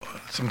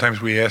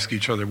sometimes we ask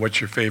each other, what's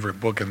your favorite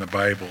book in the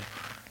Bible?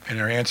 And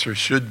our answer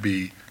should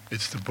be,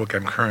 it's the book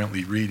I'm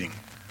currently reading.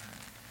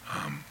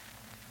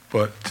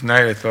 But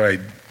tonight I thought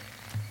I'd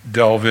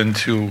delve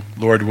into,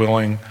 Lord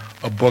willing,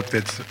 a book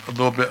that's a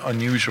little bit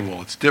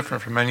unusual. It's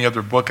different from any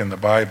other book in the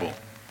Bible.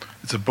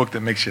 It's a book that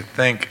makes you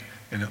think,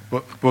 and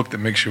a book that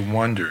makes you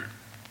wonder.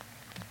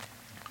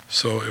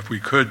 So if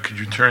we could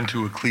you turn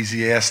to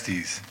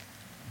Ecclesiastes,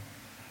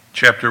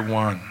 chapter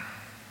 1.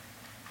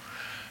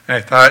 And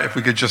I thought if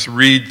we could just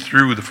read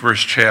through the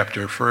first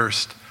chapter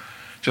first,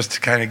 just to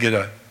kind of get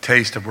a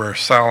taste of where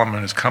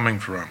Solomon is coming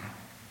from.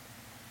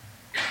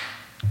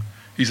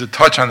 He's a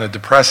touch on the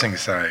depressing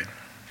side.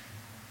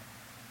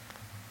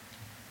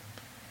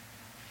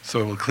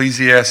 So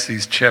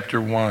Ecclesiastes chapter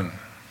 1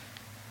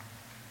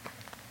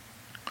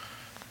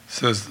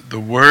 says, the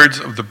words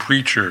of the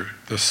preacher,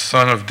 the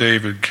son of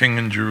David, king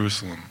in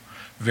Jerusalem.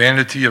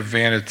 Vanity of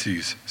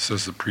vanities,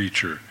 says the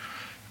preacher.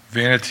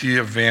 Vanity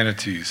of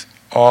vanities,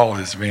 all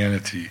is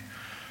vanity.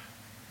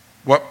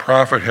 What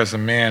profit has a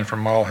man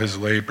from all his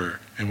labor,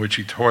 in which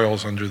he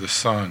toils under the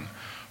sun?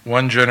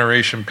 One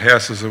generation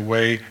passes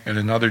away, and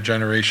another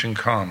generation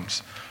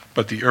comes,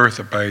 but the earth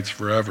abides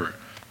forever.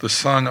 The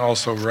sun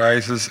also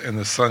rises, and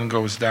the sun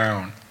goes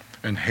down,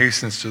 and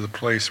hastens to the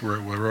place where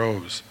it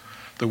arose.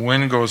 The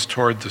wind goes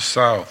toward the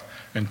south,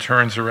 and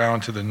turns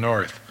around to the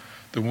north.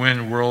 The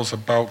wind whirls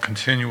about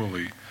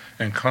continually,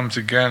 and comes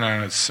again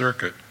on its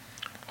circuit.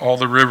 All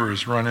the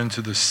rivers run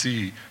into the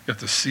sea, yet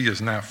the sea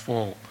is not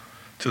full.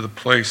 To the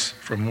place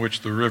from which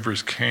the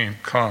rivers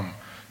come,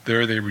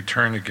 there they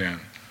return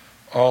again.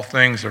 All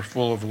things are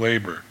full of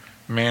labor.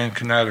 Man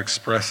cannot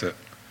express it.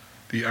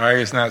 The eye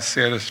is not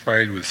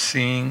satisfied with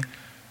seeing,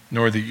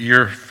 nor the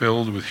ear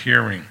filled with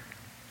hearing.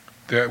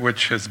 That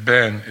which has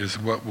been is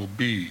what will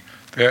be.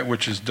 That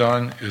which is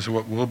done is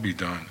what will be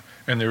done.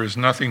 And there is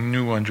nothing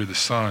new under the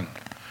sun.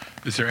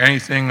 Is there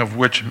anything of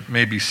which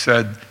may be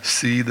said,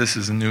 see, this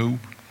is new?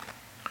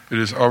 It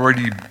has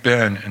already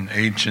been in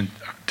ancient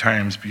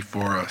times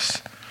before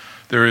us.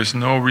 There is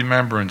no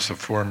remembrance of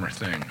former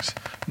things,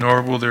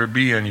 nor will there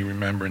be any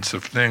remembrance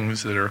of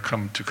things that are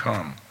to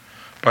come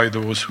by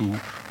those who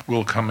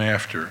will come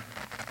after.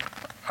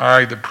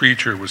 I, the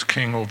preacher, was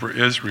king over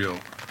Israel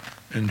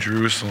in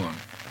Jerusalem,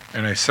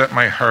 and I set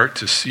my heart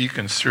to seek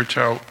and search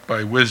out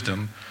by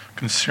wisdom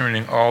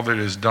concerning all that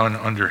is done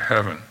under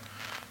heaven.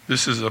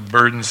 This is a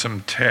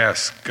burdensome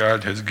task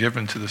God has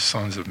given to the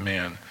sons of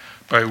man,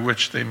 by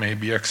which they may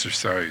be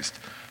exercised.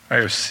 I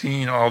have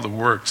seen all the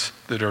works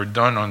that are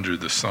done under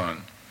the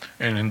sun,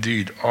 and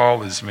indeed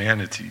all is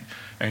vanity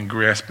and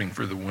grasping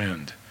for the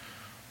wind.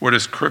 What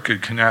is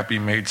crooked cannot be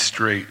made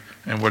straight,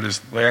 and what is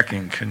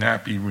lacking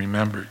cannot be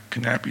numbered.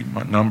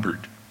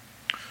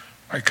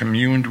 I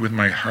communed with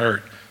my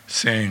heart,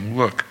 saying,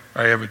 look,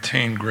 I have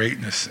attained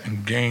greatness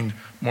and gained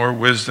more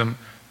wisdom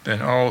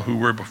than all who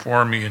were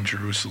before me in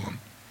Jerusalem.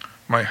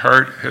 My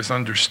heart has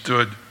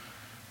understood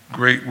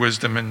great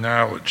wisdom and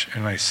knowledge,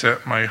 and I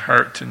set my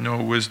heart to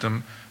know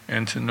wisdom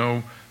and to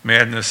know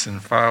madness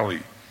and folly.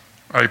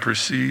 I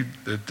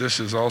perceive that this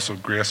is also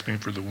grasping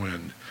for the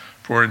wind,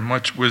 for in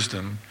much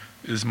wisdom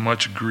is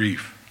much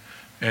grief,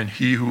 and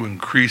he who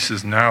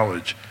increases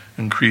knowledge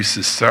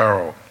increases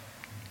sorrow.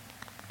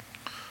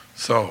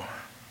 So,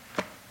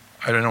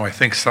 I don't know, I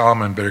think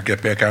Solomon better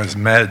get back on his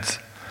meds.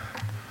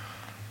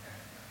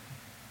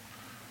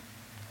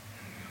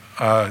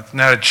 It's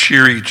not a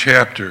cheery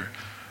chapter.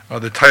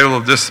 The title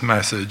of this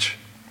message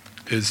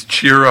is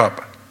Cheer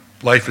Up,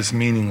 Life is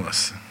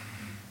Meaningless,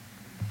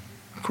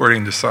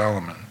 according to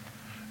Solomon.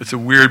 It's a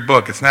weird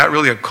book. It's not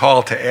really a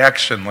call to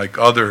action like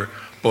other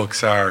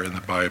books are in the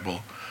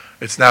Bible.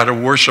 It's not a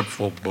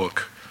worshipful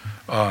book.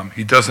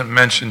 He doesn't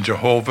mention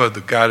Jehovah,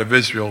 the God of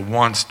Israel,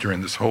 once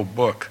during this whole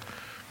book.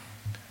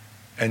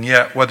 And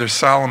yet, whether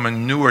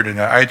Solomon knew it or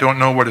not, I don't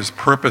know what his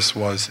purpose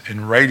was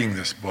in writing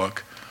this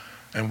book.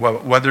 And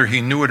whether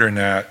he knew it or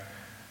not,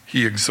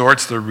 he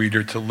exhorts the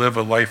reader to live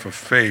a life of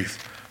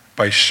faith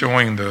by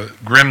showing the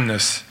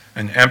grimness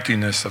and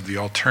emptiness of the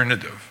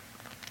alternative.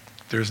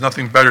 There's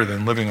nothing better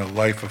than living a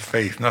life of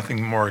faith,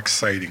 nothing more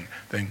exciting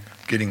than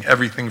getting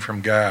everything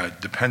from God,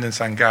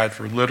 dependence on God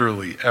for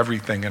literally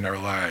everything in our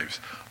lives,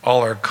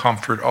 all our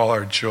comfort, all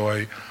our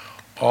joy,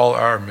 all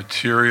our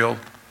material.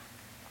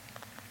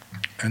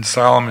 And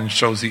Solomon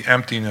shows the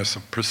emptiness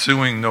of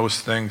pursuing those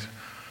things,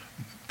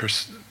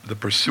 the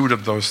pursuit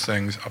of those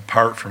things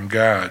apart from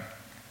God.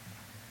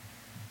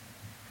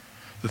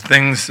 The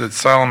things that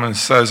Solomon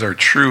says are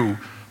true,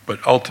 but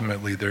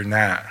ultimately they're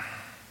not.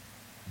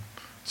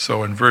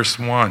 So in verse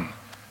 1,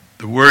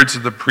 the words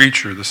of the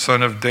preacher, the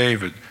son of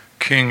David,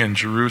 king in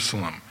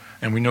Jerusalem.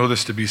 And we know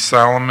this to be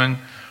Solomon,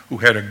 who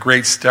had a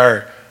great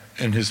start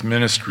in his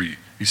ministry.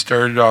 He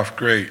started off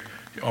great.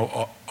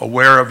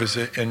 Aware of his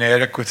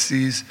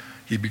inadequacies,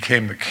 he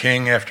became the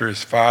king after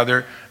his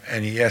father,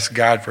 and he asked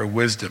God for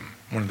wisdom.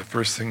 One of the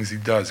first things he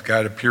does,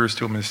 God appears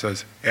to him and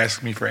says,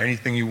 ask me for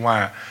anything you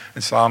want.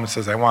 And Solomon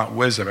says, I want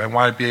wisdom. I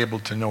want to be able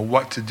to know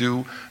what to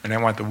do, and I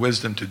want the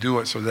wisdom to do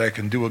it so that I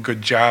can do a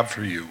good job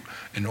for you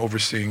in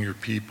overseeing your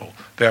people.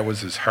 That was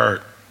his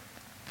heart.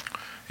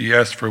 he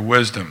asked for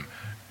wisdom.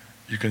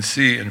 You can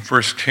see in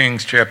 1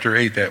 Kings chapter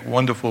 8 that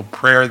wonderful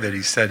prayer that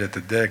he said at the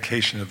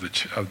dedication of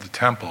the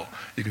temple.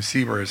 You can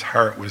see where his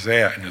heart was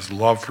at and his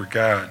love for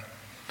God.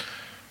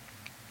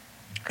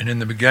 And in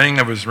the beginning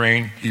of his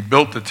reign, he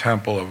built the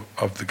temple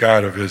of the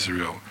God of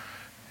Israel.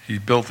 He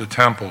built the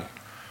temple.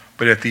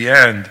 But at the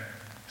end,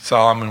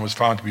 Solomon was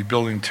found to be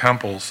building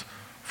temples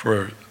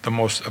for the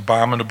most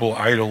abominable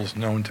idols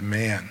known to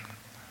man.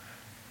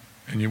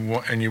 And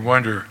you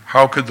wonder,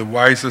 how could the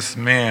wisest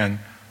man,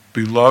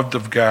 beloved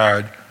of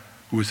God,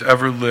 who has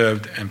ever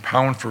lived, and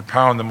pound for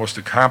pound the most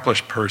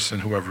accomplished person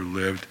who ever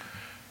lived,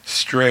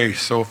 stray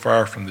so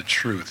far from the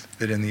truth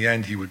that in the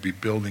end he would be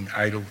building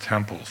idol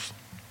temples?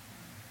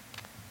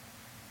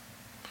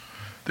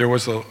 There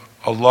was a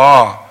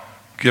law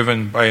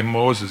given by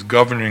Moses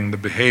governing the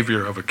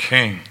behavior of a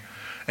king.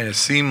 And it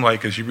seemed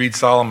like, as you read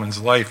Solomon's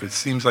life, it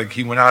seems like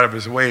he went out of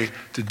his way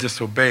to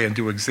disobey and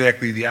do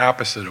exactly the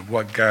opposite of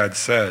what God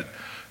said.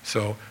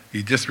 So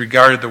he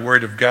disregarded the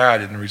word of God,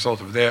 and the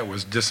result of that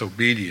was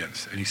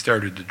disobedience, and he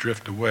started to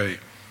drift away.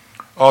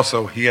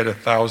 Also, he had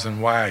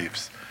 1,000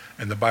 wives,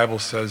 and the Bible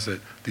says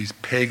that these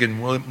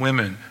pagan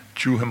women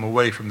drew him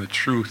away from the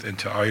truth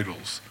into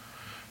idols.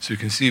 So you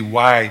can see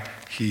why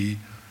he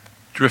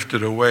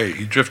drifted away.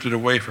 He drifted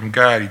away from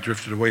God. He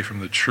drifted away from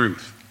the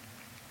truth.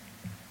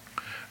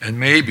 And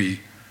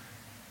maybe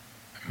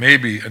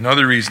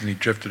another reason he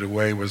drifted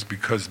away was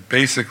because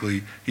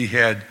basically he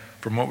had,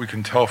 from what we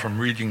can tell from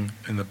reading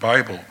in the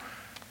Bible,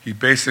 he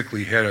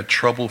basically had a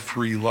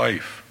trouble-free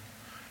life.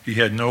 He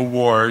had no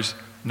wars,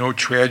 no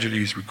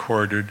tragedies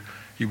recorded.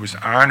 He was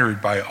honored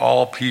by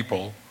all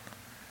people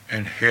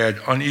and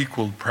had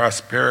unequaled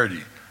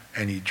prosperity,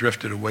 and he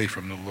drifted away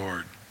from the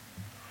Lord.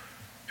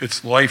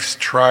 It's life's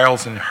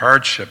trials and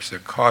hardships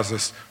that cause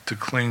us to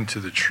cling to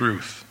the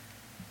truth.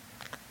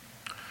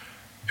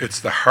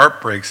 It's the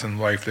heartbreaks in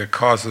life that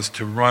cause us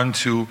to run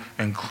to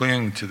and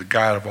cling to the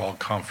God of all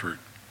comfort.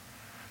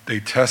 They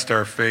test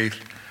our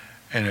faith,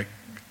 and it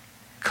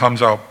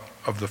comes out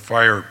of the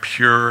fire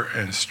pure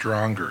and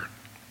stronger.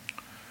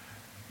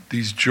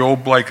 These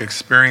Job-like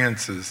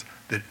experiences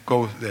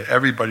that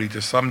everybody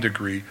to some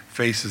degree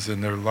faces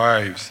in their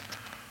lives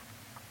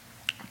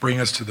bring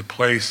us to the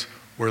place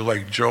where,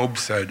 like Job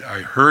said, I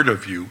heard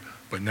of you,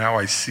 but now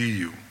I see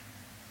you.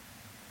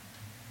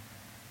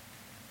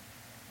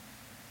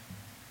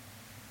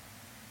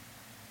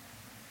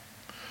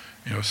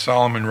 You know,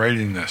 Solomon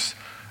writing this,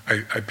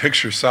 I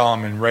picture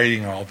Solomon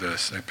writing all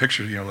this. I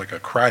picture, like a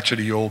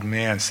crotchety old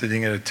man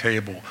sitting at a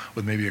table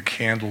with maybe a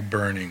candle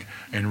burning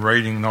and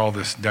writing all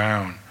this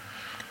down.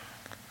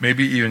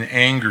 Maybe even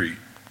angry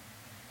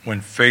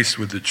when faced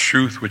with the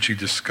truth which he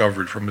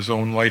discovered from his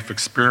own life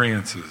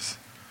experiences,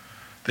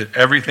 that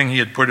everything he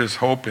had put his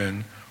hope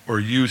in or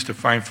used to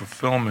find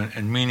fulfillment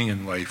and meaning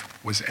in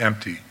life was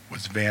empty,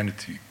 was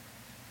vanity.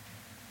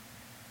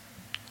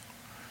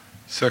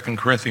 2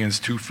 Corinthians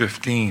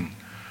 2:15,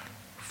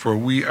 for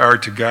we are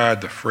to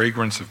God the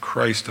fragrance of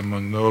Christ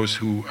among those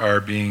who are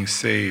being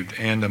saved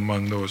and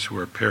among those who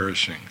are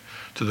perishing.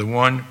 To the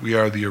one we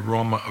are the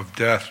aroma of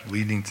death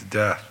leading to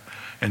death,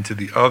 and to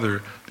the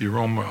other the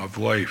aroma of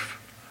life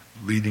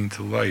leading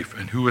to life.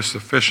 And who is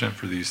sufficient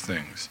for these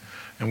things?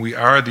 And we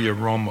are the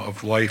aroma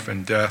of life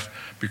and death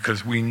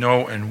because we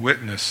know and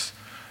witness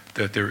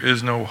that there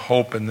is no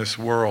hope in this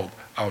world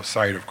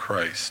outside of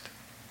Christ.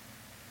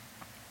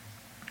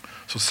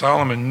 So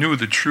Solomon knew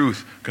the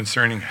truth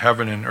concerning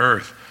heaven and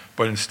earth,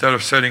 but instead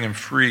of setting him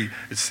free,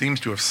 it seems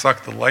to have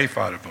sucked the life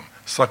out of him,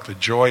 sucked the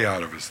joy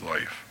out of his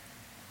life.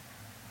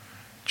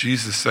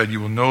 Jesus said, you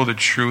will know the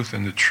truth,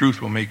 and the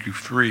truth will make you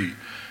free.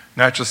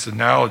 Not just the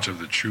knowledge of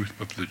the truth,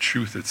 but the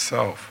truth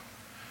itself.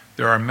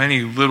 There are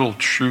many little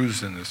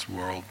truths in this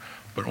world,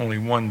 but only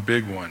one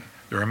big one.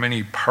 There are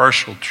many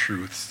partial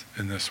truths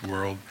in this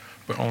world,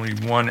 but only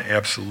one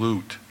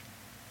absolute.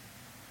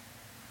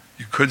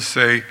 You could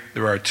say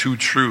there are two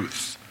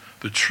truths,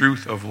 the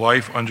truth of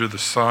life under the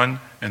sun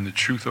and the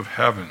truth of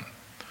heaven.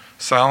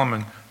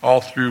 Solomon,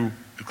 all through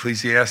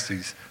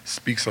Ecclesiastes,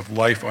 speaks of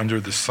life under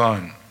the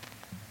sun.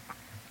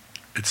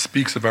 It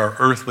speaks of our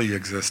earthly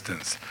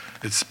existence.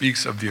 It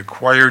speaks of the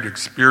acquired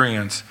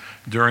experience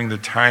during the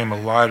time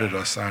allotted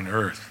us on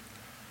earth.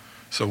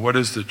 So what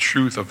is the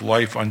truth of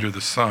life under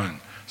the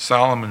sun?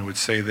 Solomon would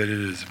say that it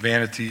is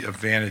vanity of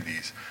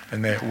vanities,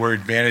 and that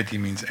word vanity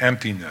means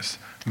emptiness,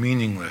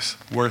 meaningless,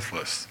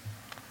 worthless.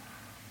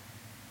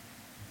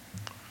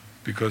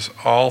 Because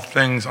all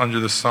things under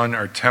the sun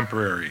are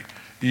temporary,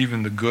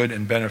 even the good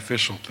and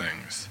beneficial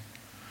things.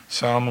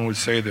 Solomon would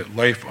say that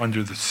life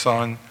under the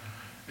sun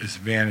is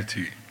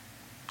vanity.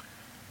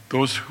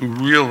 Those who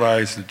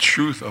realize the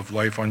truth of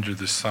life under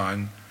the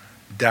sun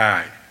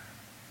die.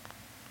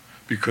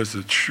 Because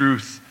the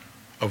truth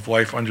of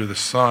life under the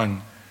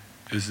sun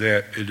is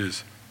that it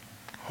is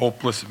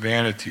hopeless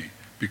vanity,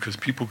 because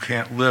people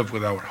can't live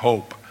without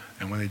hope.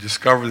 And when they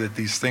discover that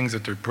these things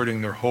that they're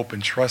putting their hope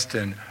and trust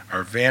in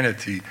are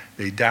vanity,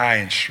 they die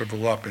and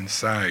shrivel up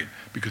inside,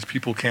 because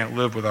people can't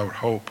live without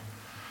hope.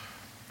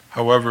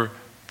 However,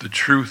 the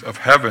truth of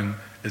heaven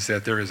is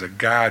that there is a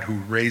God who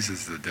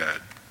raises the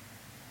dead.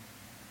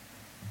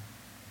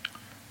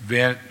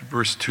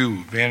 Verse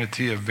 2,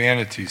 vanity of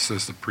vanities,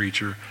 says the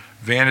preacher.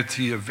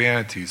 Vanity of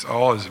vanities,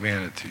 all is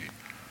vanity.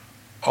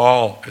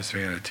 All is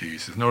vanity. He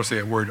says, notice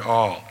that word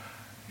all.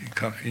 He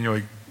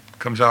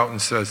comes out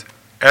and says,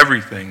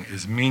 everything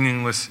is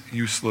meaningless,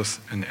 useless,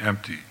 and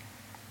empty.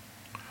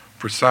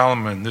 For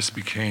Solomon, this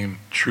became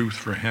truth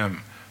for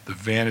him, the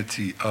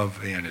vanity of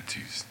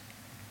vanities.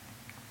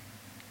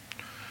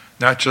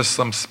 Not just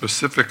some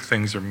specific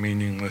things are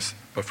meaningless,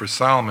 but for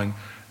Solomon,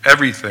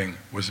 everything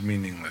was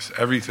meaningless.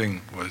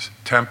 Everything was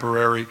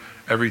temporary.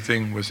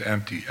 Everything was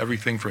empty.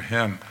 Everything for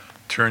him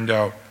turned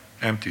out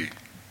empty.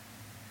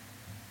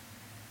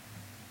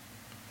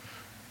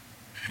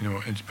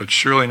 But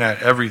surely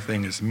not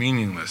everything is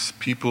meaningless.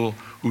 People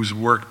whose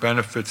work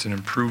benefits and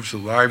improves the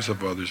lives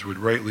of others would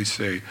rightly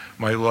say,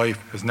 my life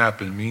has not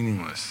been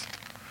meaningless.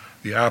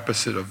 The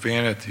opposite of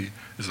vanity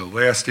is a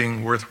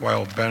lasting,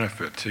 worthwhile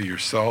benefit to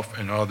yourself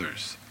and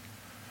others.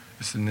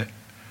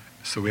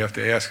 So we have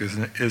to ask,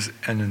 is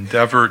an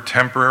endeavor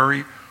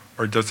temporary,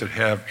 or does it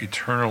have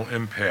eternal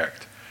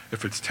impact?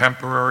 If it's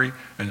temporary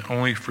and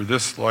only for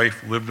this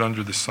life lived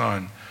under the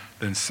sun,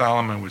 then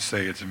Solomon would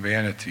say it's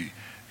vanity,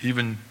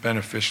 even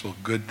beneficial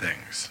good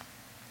things.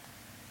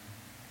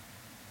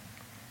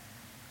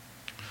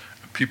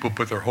 People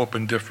put their hope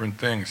in different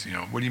things.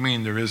 What do you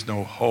mean there is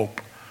no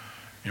hope?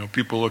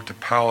 People look to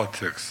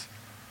politics.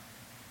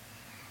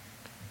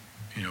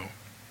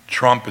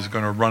 Trump is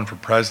going to run for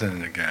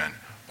president again,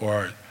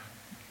 or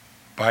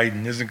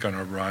Biden isn't going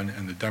to run,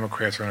 and the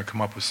Democrats are going to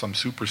come up with some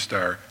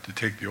superstar to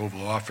take the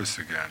Oval Office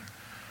again.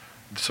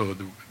 So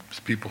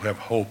people have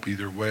hope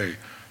either way,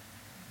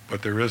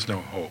 but there is no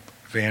hope.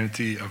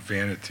 Vanity of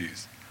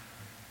vanities.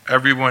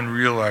 Everyone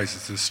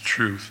realizes this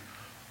truth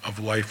of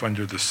life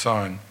under the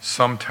sun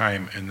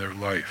sometime in their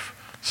life,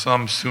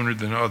 some sooner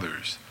than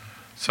others.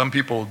 Some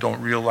people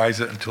don't realize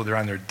it until they're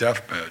on their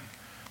deathbed,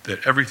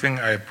 that everything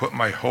I have put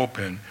my hope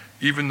in,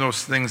 even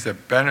those things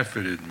that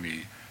benefited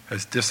me,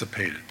 has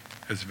dissipated,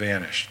 has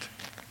vanished.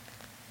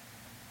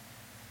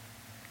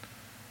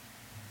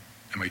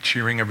 Am I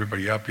cheering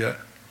everybody up yet?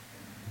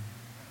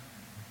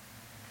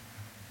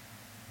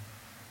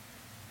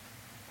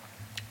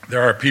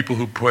 There are people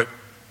who put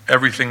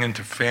everything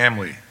into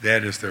family.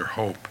 That is their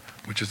hope,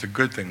 which is a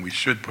good thing. We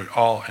should put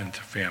all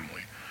into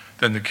family.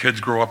 Then the kids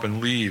grow up and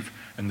leave,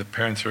 and the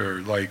parents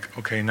are like,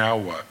 okay, now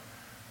what?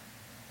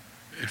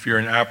 If you're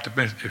an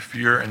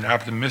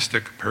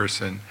optimistic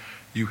person,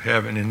 you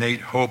have an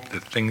innate hope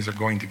that things are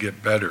going to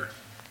get better.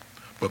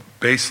 But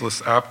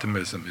baseless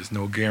optimism is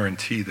no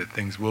guarantee that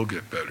things will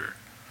get better.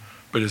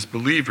 But as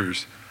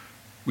believers,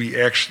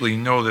 we actually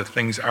know that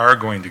things are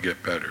going to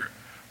get better.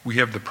 We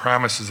have the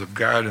promises of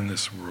God in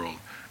this world,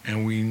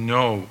 and we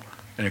know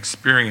and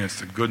experience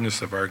the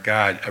goodness of our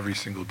God every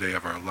single day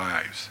of our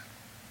lives.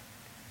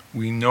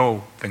 We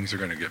know things are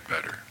going to get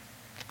better.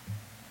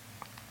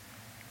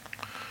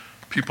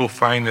 People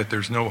find that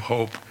there's no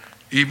hope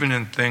even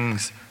in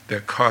things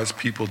that cause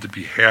people to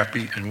be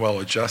happy and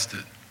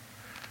well-adjusted.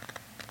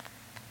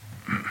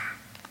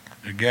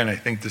 Again, I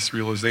think this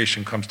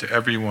realization comes to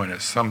everyone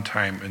at some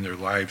time in their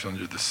lives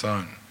under the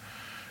sun.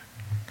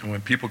 And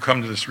when people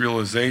come to this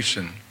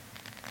realization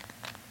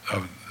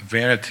of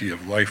vanity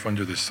of life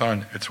under the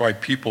sun, it's why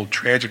people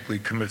tragically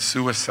commit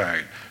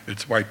suicide.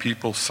 It's why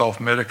people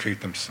self-medicate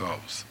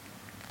themselves.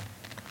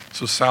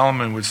 So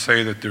Solomon would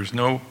say that there's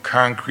no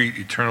concrete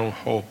eternal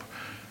hope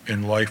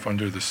in life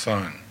under the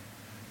sun.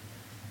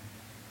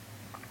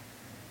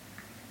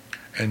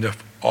 And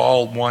if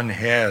all one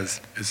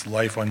has is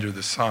life under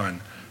the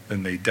sun,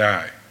 then they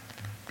die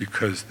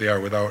because they are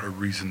without a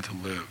reason to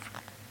live.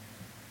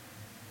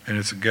 And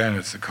it's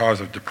the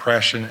cause of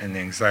depression and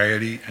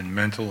anxiety and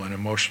mental and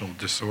emotional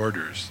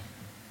disorders.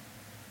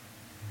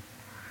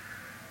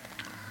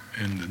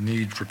 And the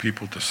need for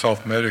people to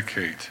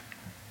self-medicate.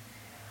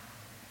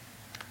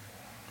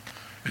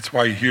 It's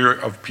why you hear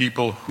of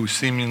people who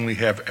seemingly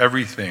have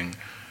everything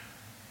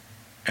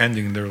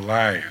ending their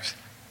lives.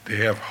 They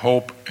have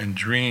hope and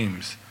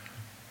dreams,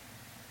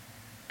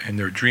 and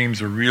their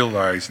dreams are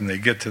realized, and they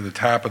get to the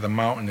top of the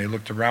mountain, they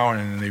looked around,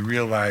 and then they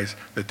realize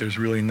that there's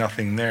really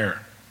nothing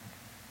there.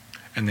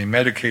 And they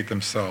medicate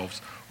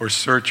themselves or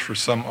search for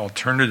some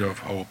alternative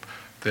hope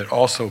that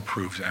also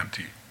proves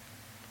empty.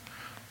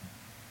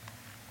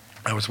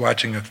 I was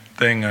watching a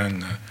thing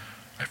on,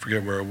 I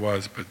forget where it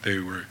was, but they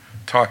were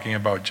talking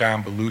about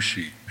John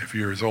Belushi. If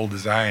you're as old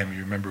as I am, you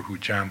remember who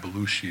John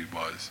Belushi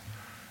was.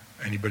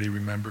 Anybody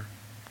remember?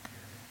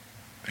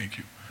 Thank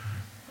you.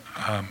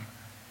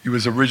 He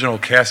was original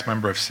cast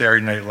member of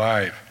Saturday Night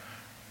Live,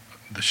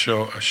 a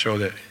show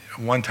that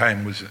one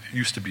time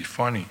used to be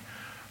funny.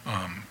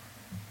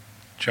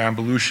 John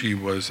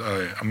Belushi was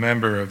a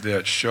member of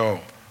that show.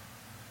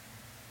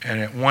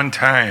 And at one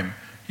time,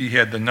 he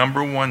had the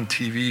 #1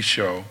 TV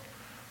show,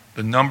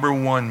 the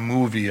 #1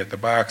 movie at the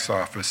box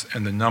office,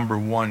 and the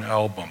 #1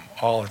 album,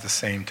 all at the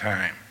same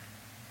time.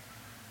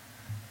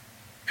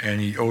 And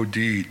he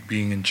OD'd,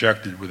 being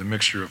injected with a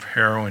mixture of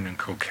heroin and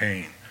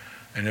cocaine.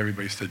 And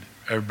everybody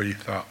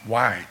thought,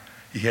 why?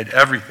 He had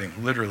everything,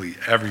 literally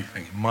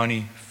everything: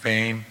 money,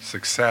 fame,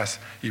 success.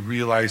 He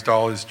realized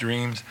all his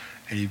dreams,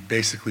 and he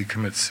basically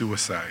commits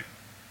suicide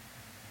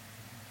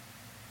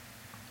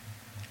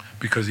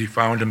because he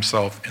found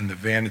himself in the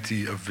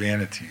vanity of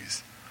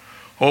vanities.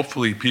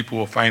 Hopefully, people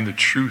will find the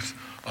truth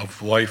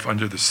of life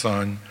under the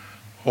sun.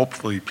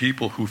 Hopefully,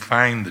 people who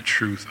find the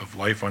truth of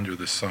life under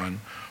the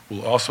sun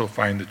will also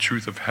find the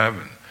truth of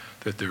heaven,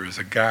 that there is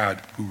a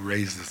God who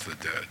raises the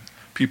dead.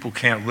 People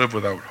can't live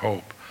without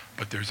hope,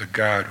 but there's a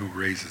God who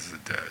raises the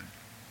dead.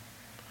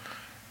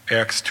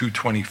 Acts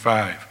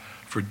 2:25,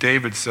 for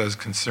David says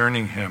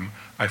concerning him,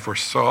 I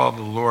foresaw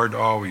the Lord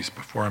always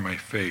before my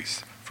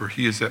face, for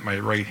he is at my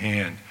right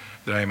hand,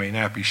 that I may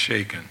not be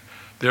shaken.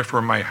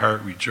 Therefore my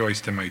heart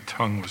rejoiced and my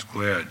tongue was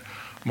glad.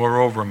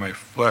 Moreover, my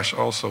flesh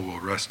also will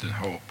rest in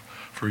hope,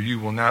 for you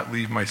will not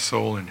leave my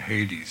soul in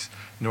Hades,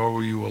 nor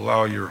will you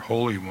allow your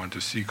Holy One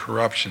to see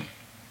corruption.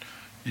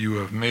 You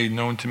have made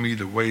known to me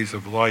the ways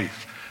of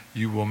life.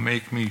 You will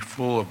make me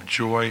full of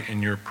joy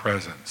in your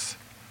presence.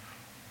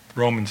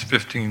 Romans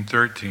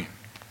 15:13.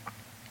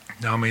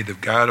 Now may the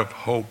God of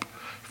hope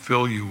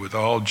fill you with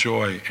all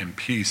joy and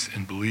peace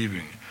in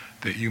believing,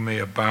 that you may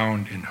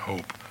abound in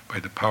hope by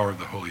the power of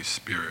the Holy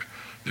Spirit.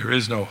 There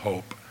is no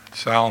hope,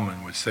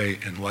 Solomon would say,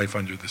 in life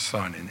under the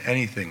sun, in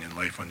anything in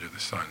life under the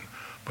sun,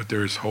 but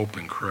there is hope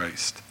in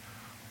Christ.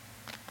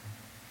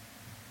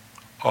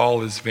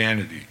 All is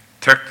vanity.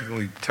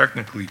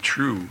 Technically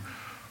true,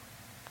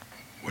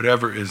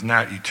 whatever is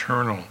not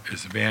eternal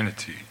is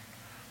vanity.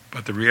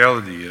 But the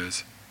reality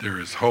is there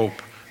is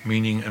hope,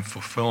 meaning, and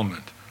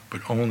fulfillment,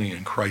 but only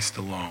in Christ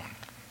alone.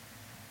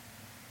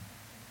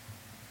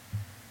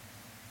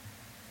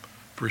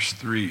 Verse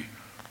 3,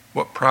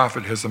 what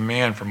profit has a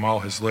man from all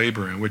his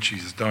labor in which he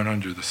has done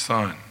under the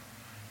sun?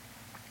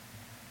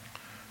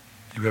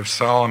 You have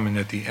Solomon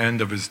at the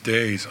end of his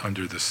days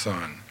under the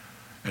sun,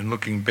 and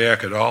looking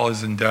back at all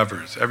his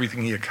endeavors,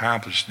 everything he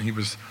accomplished, and he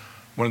was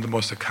one of the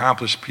most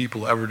accomplished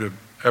people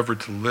ever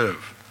to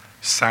live.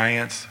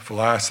 Science,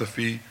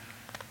 philosophy,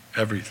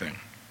 everything.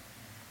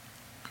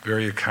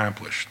 Very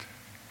accomplished.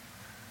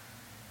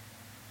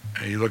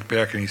 And he looked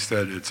back and he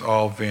said, it's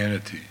all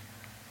vanity.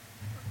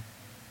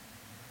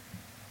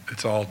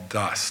 It's all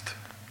dust.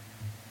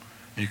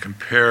 And you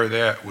compare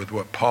that with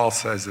what Paul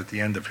says at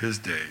the end of his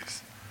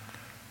days.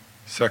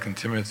 2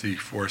 Timothy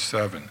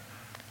 4:7.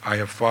 I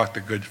have fought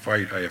the good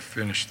fight, I have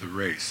finished the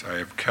race, I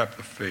have kept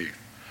the faith.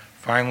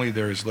 Finally,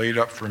 there is laid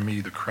up for me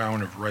the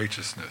crown of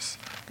righteousness,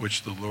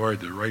 which the Lord,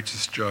 the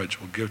righteous judge,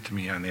 will give to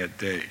me on that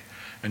day,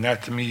 and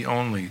not to me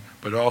only,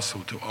 but also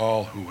to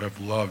all who have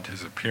loved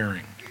his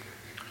appearing.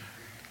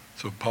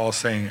 So Paul's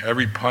saying,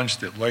 every punch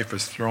that life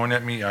has thrown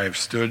at me, I have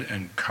stood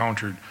and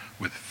countered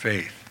with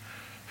faith.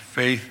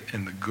 Faith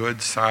in the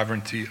good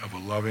sovereignty of a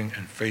loving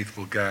and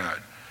faithful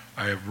God.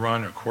 I have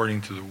run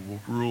according to the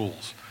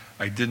rules.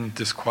 I didn't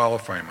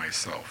disqualify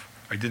myself.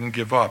 I didn't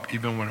give up,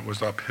 even when it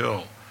was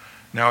uphill.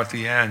 Now at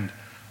the end,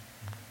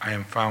 I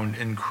am found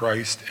in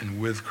Christ and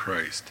with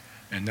Christ,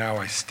 and now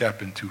I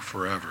step into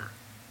forever.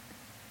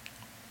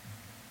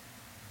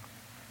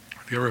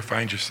 If you ever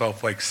find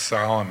yourself like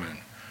Solomon,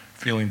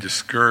 feeling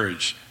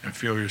discouraged and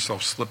feel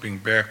yourself slipping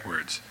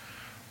backwards,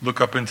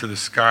 look up into the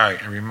sky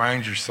and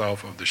remind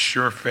yourself of the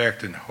sure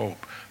fact and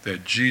hope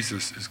that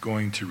Jesus is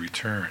going to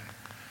return,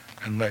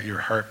 and let your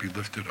heart be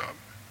lifted up.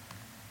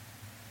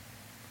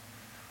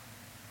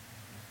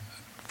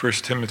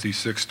 1 Timothy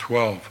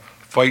 6:12,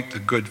 fight the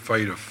good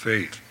fight of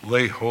faith.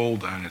 Lay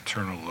hold on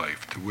eternal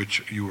life, to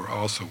which you were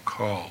also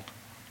called.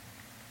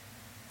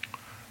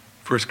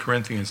 1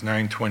 Corinthians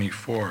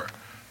 9:24,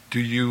 do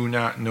you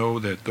not know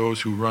that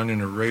those who run in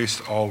a race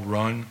all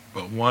run,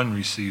 but one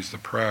receives the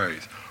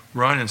prize?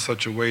 Run in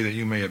such a way that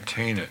you may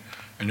obtain it.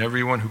 And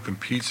everyone who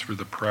competes for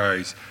the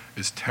prize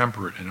is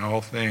temperate in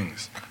all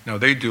things. Now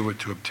they do it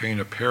to obtain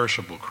a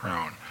perishable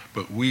crown,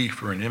 but we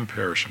for an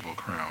imperishable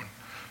crown.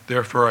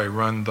 Therefore I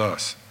run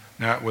thus,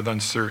 not with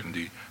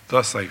uncertainty.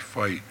 Thus I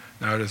fight,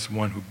 not as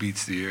one who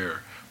beats the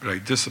air, but I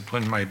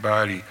discipline my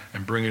body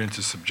and bring it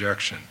into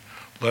subjection,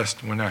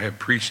 lest when I have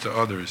preached to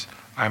others,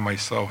 I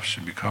myself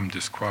should become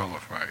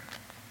disqualified.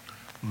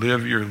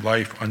 Live your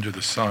life under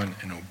the sun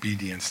in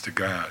obedience to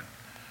God,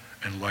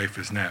 and life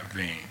is not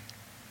vain.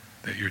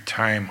 That your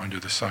time under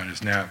the sun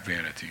is not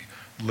vanity.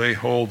 Lay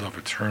hold of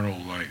eternal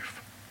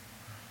life.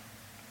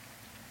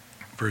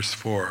 Verse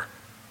 4,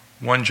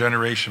 one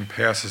generation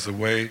passes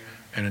away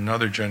and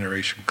another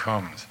generation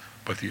comes,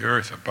 but the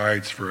earth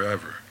abides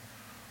forever.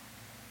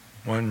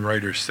 One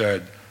writer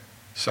said,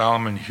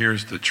 Solomon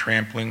hears the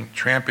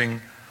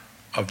tramping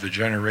of the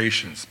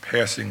generations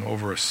passing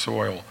over a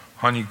soil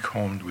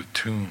honeycombed with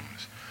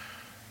tombs.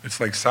 It's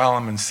like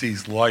Solomon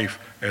sees life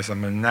as a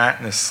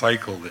monotonous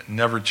cycle that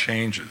never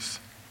changes.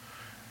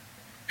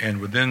 And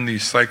within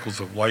these cycles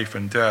of life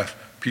and death,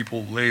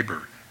 people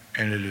labor,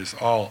 and it is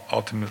all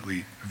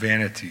ultimately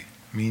vanity,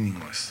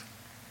 meaningless.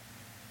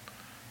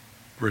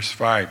 Verse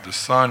 5, the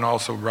sun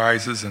also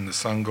rises and the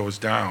sun goes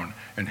down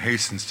and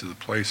hastens to the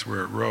place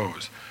where it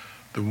rose.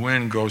 The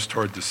wind goes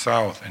toward the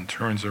south and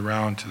turns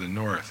around to the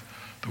north.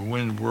 The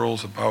wind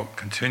whirls about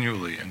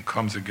continually and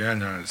comes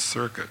again on its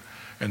circuit,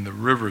 and the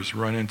rivers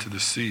run into the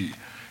sea,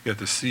 yet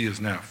the sea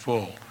is not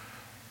full.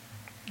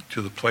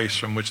 To the place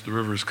from which the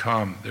rivers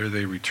come, there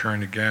they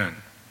return again.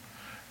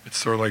 It's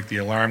sort of like the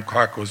alarm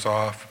clock goes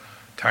off,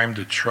 time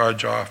to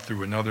trudge off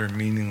through another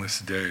meaningless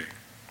day.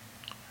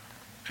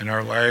 And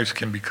our lives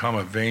can become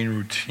a vain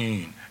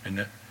routine,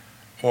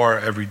 or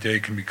every day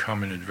can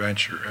become an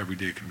adventure. Every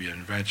day can be an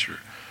adventure.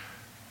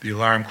 The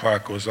alarm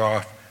clock goes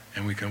off,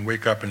 and we can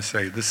wake up and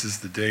say, this is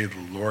the day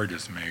the Lord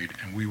has made,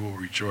 and we will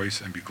rejoice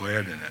and be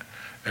glad in it.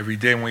 Every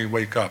day when we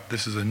wake up,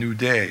 this is a new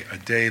day, a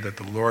day that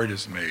the Lord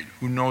has made.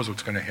 Who knows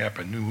what's going to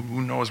happen?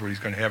 Who knows what he's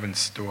going to have in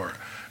store?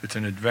 It's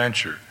an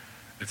adventure.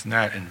 It's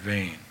not in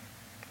vain.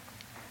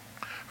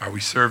 Are we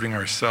serving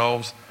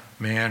ourselves,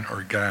 man,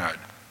 or God?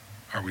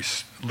 Are we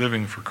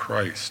living for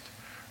Christ?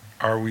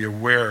 Are we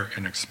aware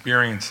and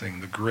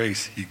experiencing the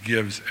grace he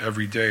gives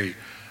every day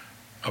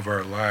of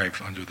our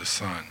lives under the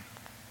sun?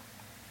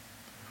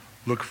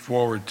 Look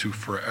forward to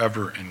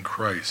forever in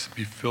Christ.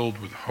 Be filled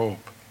with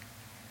hope.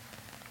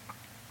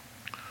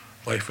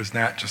 Life is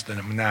not just a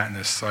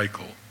monotonous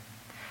cycle.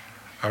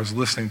 I was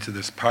listening to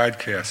this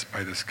podcast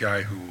by this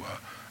guy who,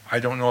 I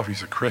don't know if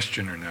he's a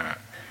Christian or not,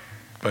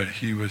 but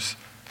he was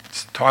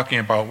talking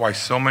about why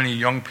so many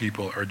young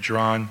people are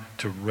drawn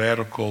to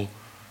radical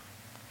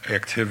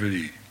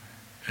activity,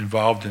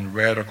 involved in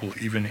radical,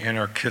 even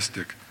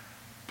anarchistic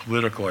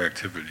political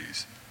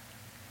activities.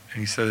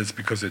 And he said it's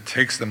because it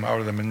takes them out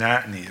of the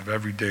monotony of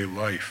everyday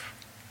life.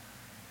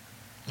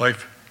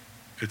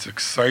 It's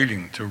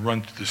exciting to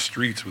run through the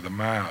streets with a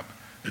mob.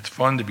 It's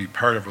fun to be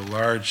part of a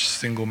large,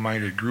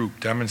 single-minded group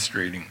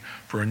demonstrating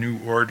for a new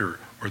order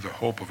or the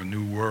hope of a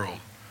new world.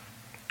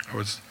 I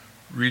was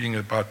reading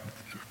about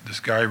this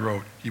guy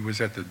wrote, he was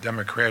at the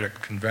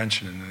Democratic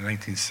Convention in the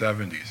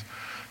 1970s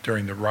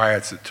during the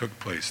riots that took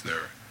place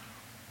there.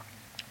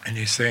 And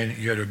he's saying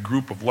you had a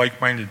group of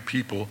like-minded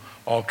people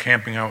all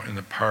camping out in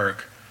the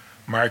park,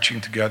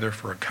 marching together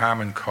for a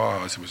common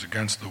cause. It was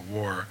against the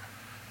war.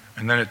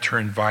 And then it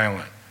turned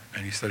violent.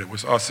 And he said it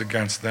was us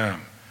against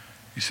them.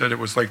 He said it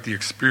was like the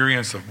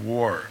experience of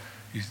war.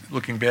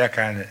 Looking back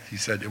on it, he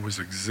said it was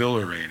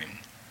exhilarating.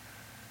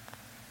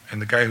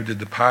 And the guy who did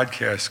the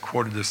podcast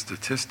quoted this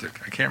statistic.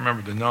 I can't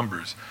remember the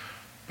numbers,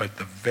 but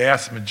the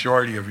vast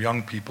majority of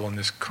young people in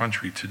this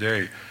country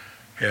today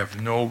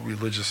have no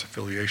religious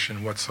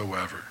affiliation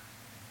whatsoever.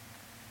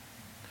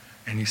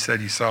 And he said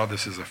he saw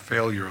this as a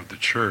failure of the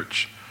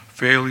church,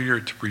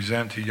 failure to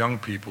present to young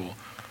people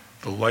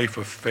the life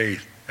of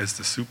faith as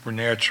the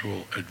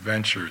supernatural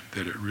adventure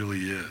that it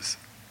really is.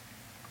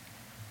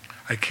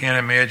 I can't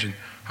imagine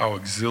how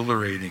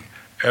exhilarating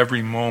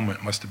every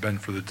moment must have been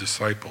for the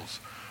disciples,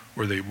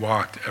 where they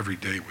walked every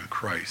day with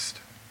Christ.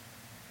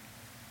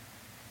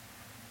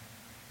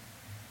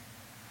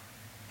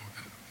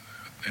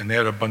 And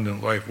that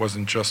abundant life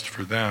wasn't just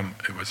for them,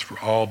 it was for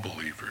all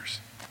believers.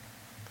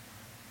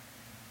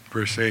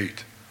 Verse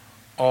 8,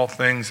 all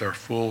things are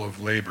full of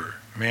labor.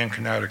 Man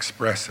cannot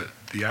express it.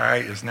 The eye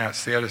is not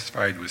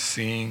satisfied with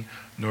seeing,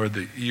 nor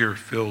the ear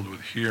filled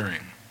with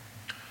hearing.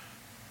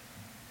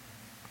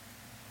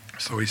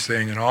 So he's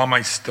saying, in all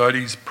my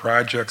studies,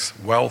 projects,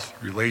 wealth,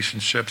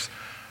 relationships,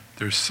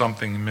 there's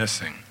something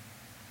missing.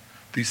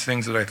 These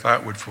things that I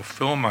thought would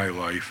fulfill my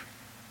life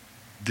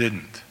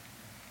didn't.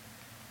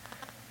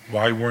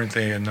 Why weren't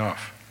they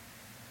enough?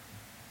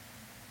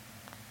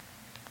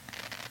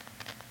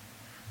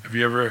 Have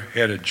you ever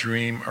had a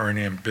dream or an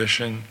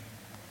ambition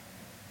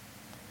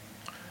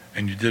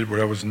and you did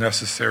whatever was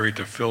necessary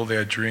to fill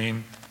that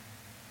dream?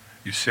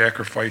 You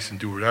sacrifice and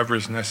do whatever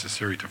is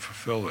necessary to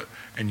fulfill it,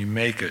 and you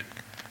make it,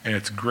 and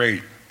it's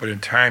great, but in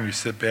time you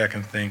sit back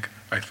and think,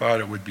 I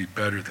thought it would be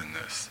better than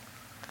this.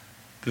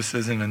 This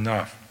isn't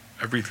enough.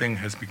 Everything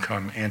has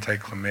become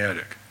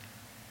anticlimactic.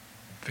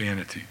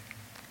 Vanity.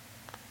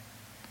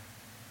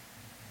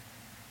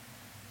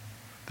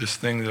 This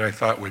thing that I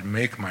thought would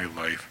make my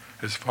life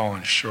has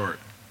fallen short.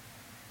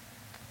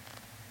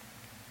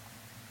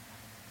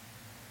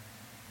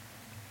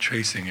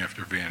 Chasing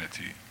after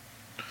vanity.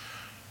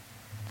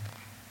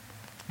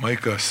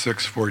 Micah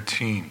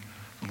 6:14,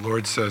 the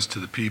Lord says to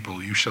the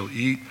people, you shall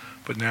eat,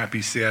 but not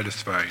be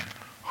satisfied.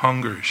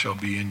 Hunger shall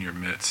be in your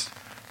midst.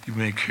 You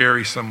may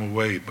carry some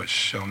away, but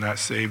shall not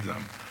save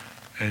them.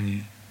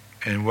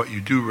 And what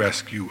you do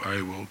rescue,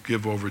 I will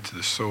give over to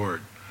the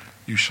sword.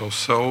 You shall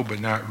sow,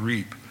 but not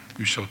reap.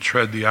 You shall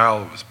tread the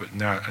olives, but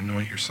not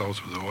anoint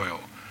yourselves with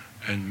oil.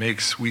 And make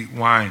sweet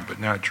wine,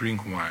 but not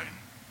drink wine.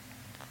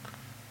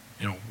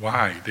 You know,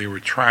 why? They were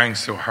trying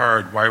so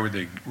hard. Why were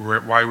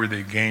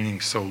they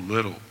gaining so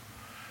little?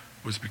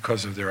 It was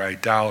because of their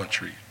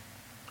idolatry.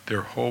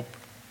 Their hope,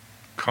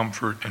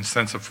 comfort, and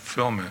sense of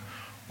fulfillment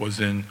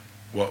was in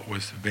what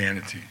was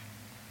vanity.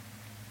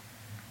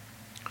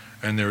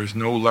 And there is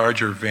no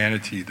larger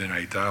vanity than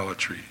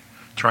idolatry,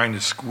 trying to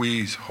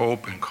squeeze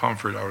hope and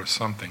comfort out of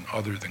something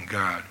other than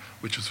God,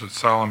 which is what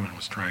Solomon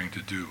was trying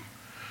to do.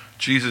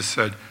 Jesus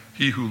said,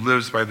 he who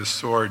lives by the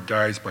sword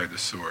dies by the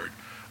sword.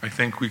 I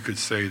think we could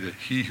say that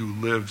he who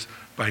lives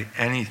by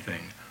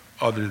anything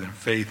other than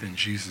faith in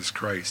Jesus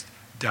Christ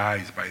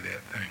dies by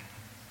that thing.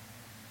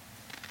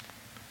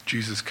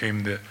 Jesus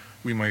came that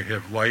we might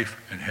have life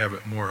and have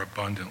it more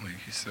abundantly,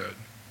 he said.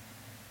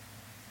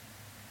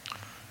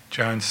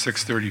 John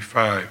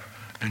 6:35,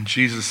 and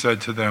Jesus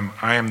said to them,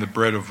 I am the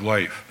bread of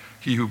life.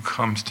 He who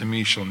comes to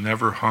me shall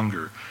never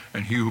hunger,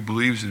 and he who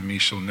believes in me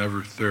shall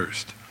never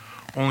thirst.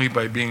 Only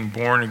by being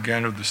born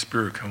again of the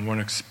Spirit can one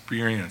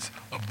experience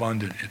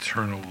abundant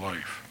eternal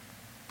life.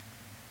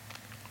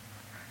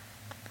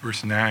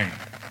 Verse 9,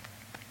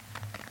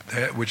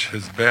 that which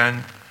has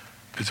been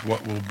is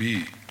what will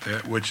be.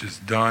 That which is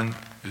done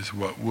is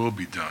what will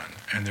be done,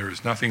 and there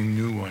is nothing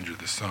new under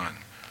the sun.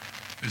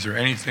 Is there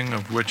anything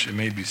of which it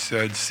may be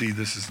said, see,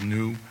 this is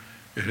new?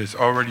 It has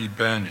already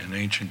been in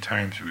ancient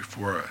times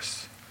before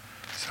us.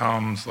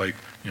 Psalms like,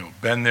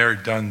 been there,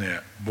 done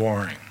that,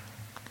 boring.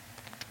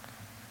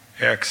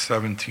 Acts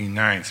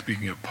 17:9,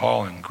 speaking of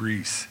Paul in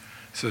Greece,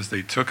 says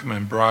they took him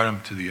and brought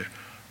him to the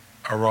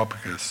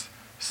Areopagus,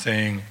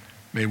 saying,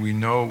 may we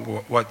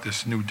know what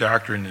this new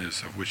doctrine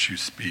is of which you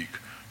speak,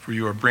 for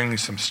you are bringing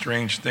some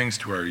strange things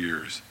to our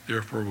ears.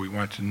 Therefore we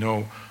want to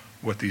know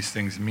what these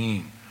things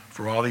mean.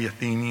 For all the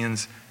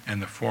Athenians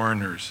and the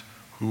foreigners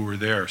who were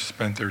there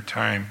spent their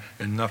time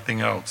in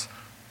nothing else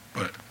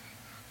but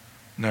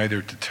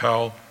either to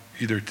tell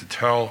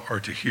or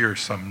to hear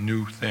some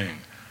new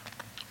thing,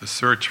 the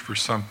search for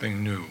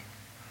something new.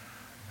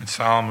 And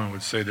Solomon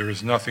would say there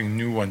is nothing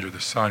new under the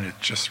sun, it's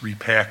just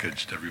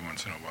repackaged every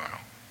once in a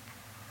while.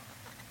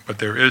 But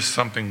there is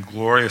something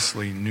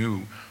gloriously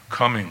new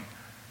coming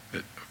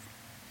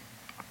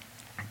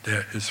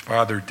that his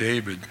father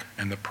David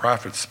and the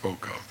prophets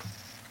spoke of.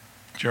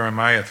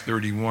 Jeremiah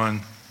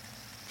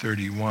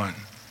 31:31.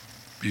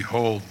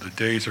 Behold, the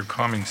days are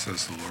coming,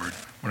 says the Lord,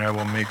 when I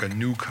will make a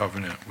new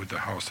covenant with the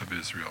house of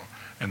Israel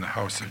and the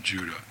house of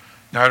Judah,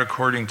 not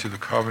according to the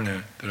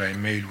covenant that I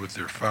made with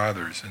their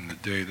fathers in the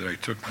day that I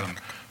took them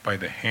by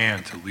the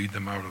hand to lead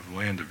them out of the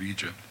land of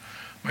Egypt,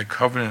 my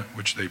covenant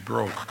which they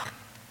broke,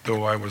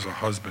 though I was a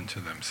husband to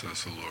them,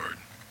 says the Lord.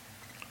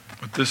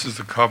 But this is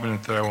the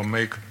covenant that I will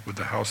make with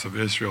the house of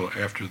Israel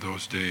after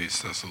those days,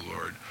 says the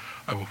Lord.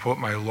 I will put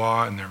my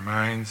law in their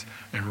minds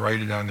and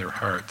write it on their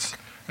hearts,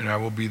 and I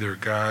will be their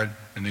God,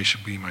 and they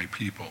shall be my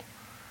people.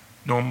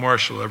 No more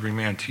shall every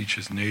man teach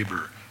his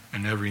neighbor,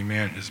 and every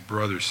man his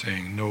brother,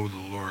 saying, know the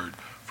Lord,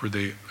 for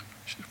they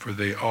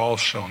all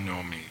shall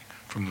know me,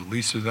 from the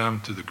least of them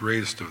to the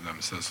greatest of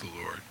them, says the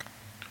Lord.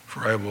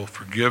 For I will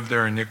forgive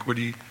their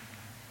iniquity,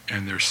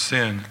 and their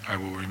sin I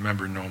will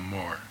remember no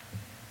more.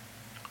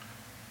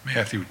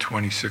 Matthew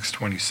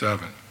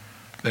 26:27.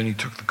 Then he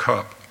took the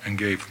cup and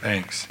gave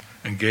thanks,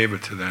 and gave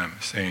it to them,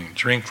 saying,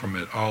 drink from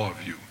it, all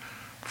of you,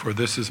 for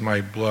this is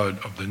my blood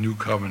of the new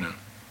covenant,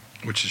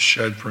 which is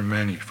shed for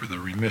many for the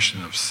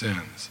remission of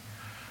sins.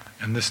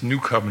 And this new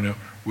covenant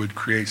would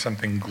create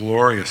something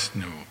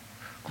gloriously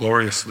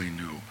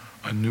new,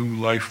 a new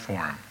life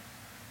form.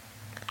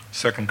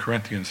 2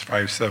 Corinthians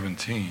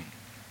 5:17.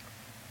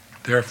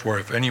 Therefore,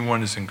 if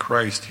anyone is in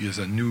Christ, he is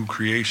a new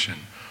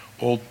creation.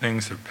 Old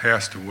things have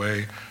passed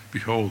away.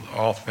 Behold,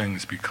 all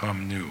things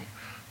become new.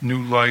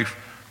 New life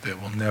that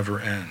will never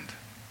end.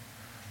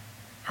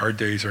 Our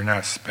days are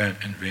not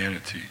spent in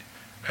vanity.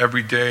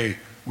 Every day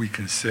we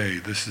can say,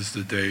 this is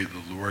the day the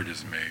Lord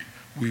has made.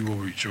 We will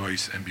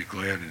rejoice and be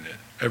glad in it.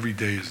 Every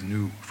day is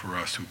new for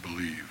us who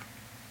believe.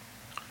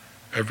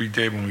 Every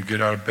day when we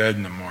get out of bed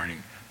in the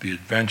morning, the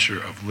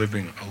adventure of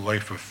living a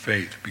life of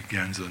faith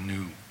begins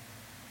anew.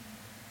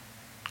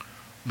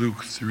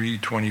 Luke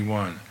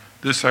 3:21.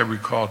 This I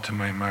recall to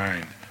my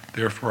mind,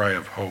 therefore I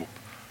have hope.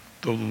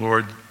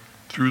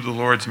 Through the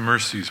Lord's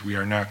mercies we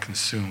are not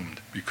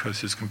consumed, because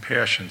his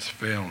compassions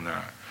fail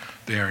not.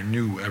 They are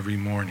new every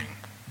morning.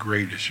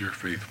 Great is your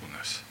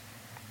faithfulness.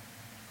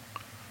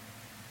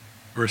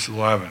 Verse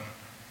 11.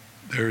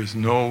 There is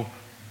no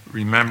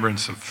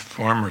remembrance of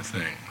former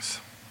things,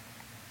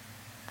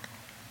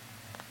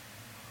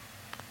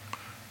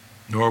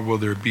 nor will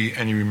there be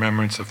any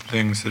remembrance of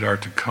things that are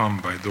to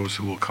come by those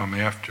who will come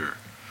after.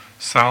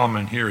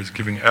 Solomon here is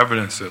giving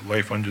evidence that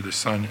life under the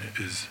sun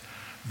is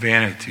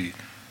vanity,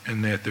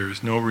 and that there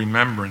is no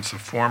remembrance of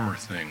former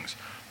things,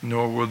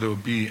 nor will there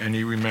be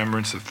any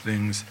remembrance of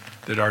things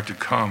that are to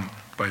come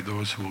by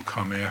those who will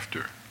come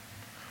after.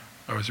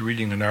 I was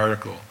reading an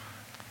article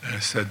and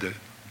it said that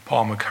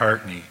Paul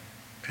McCartney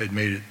had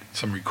made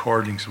some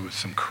recordings with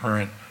some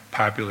current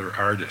popular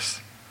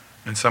artists,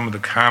 and some of the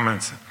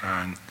comments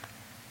on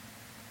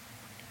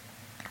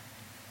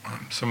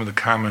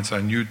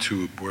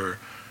YouTube were,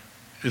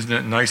 isn't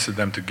it nice of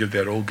them to give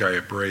that old guy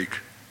a break?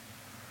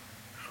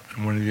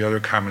 And one of the other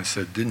comments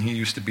said, didn't he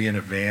used to be in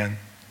a band?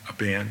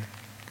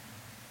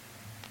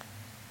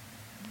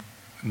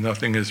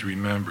 Nothing is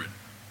remembered.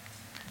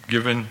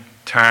 Given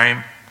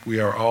time, we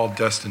are all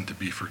destined to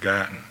be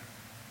forgotten.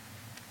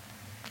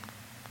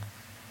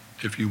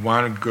 If you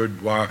want a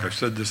good walk, I've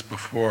said this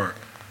before,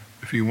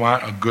 if you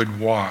want a good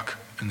walk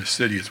in the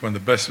city, it's one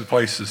of the best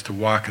places to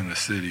walk in the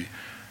city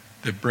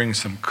that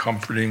brings some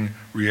comforting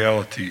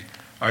reality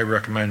I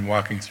recommend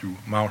walking through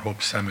Mount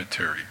Hope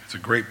Cemetery. It's a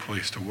great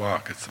place to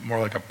walk. It's more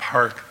like a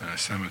park than a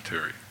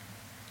cemetery.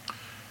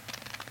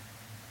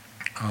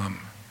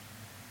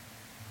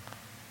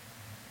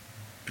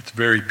 It's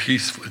very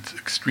peaceful. It's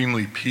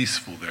extremely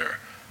peaceful there.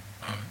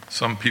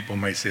 Some people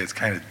might say it's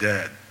kind of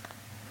dead.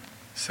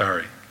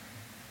 Sorry.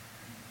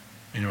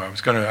 You know,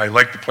 I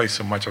liked the place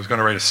so much, I was going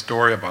to write a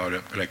story about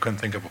it, but I couldn't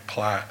think of a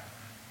plot.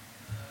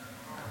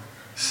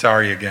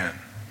 Sorry again.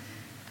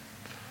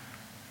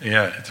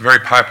 Yeah, it's a very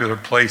popular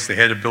place. They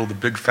had to build a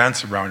big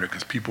fence around it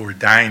because people were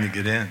dying to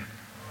get in.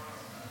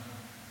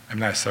 I'm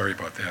not sorry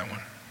about that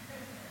one.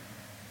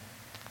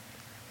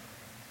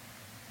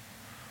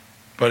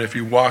 But if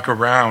you walk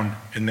around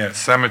in that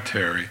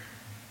cemetery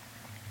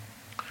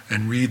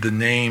and read the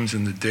names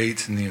and the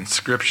dates and the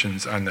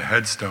inscriptions on the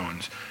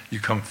headstones, you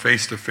come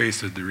face to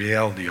face with the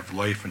reality of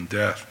life and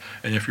death.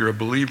 And if you're a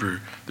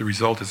believer, the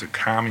result is a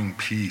calming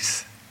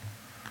peace.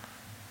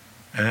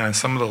 And on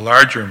some of the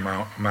larger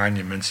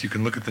monuments, you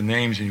can look at the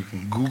names and you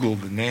can Google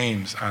the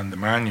names on the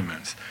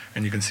monuments.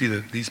 And you can see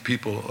that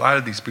a lot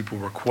of these people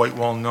were quite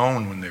well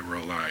known when they were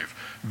alive,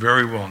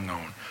 very well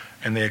known.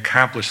 And they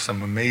accomplished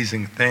some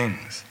amazing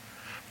things.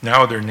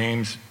 Now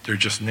they're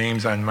just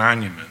names on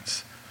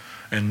monuments,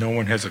 and no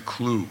one has a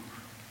clue.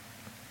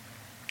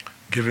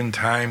 Given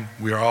time,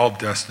 we are all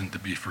destined to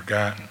be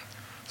forgotten.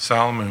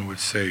 Solomon would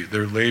say,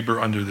 their labor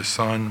under the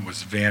sun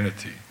was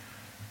vanity,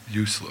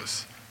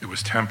 useless. It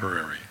was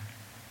temporary.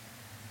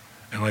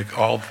 And like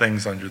all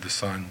things under the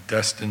sun,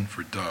 destined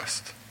for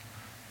dust.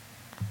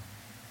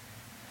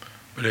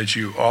 But as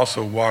you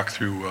also walk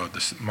through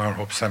the Mount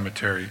Hope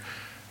Cemetery,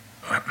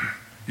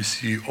 you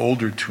see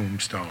older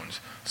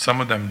tombstones,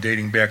 some of them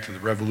dating back to the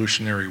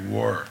Revolutionary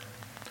War.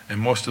 And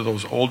most of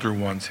those older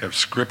ones have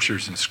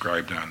scriptures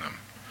inscribed on them,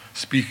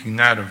 speaking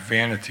not of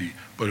vanity,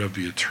 but of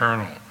the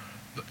eternal,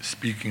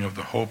 speaking of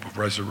the hope of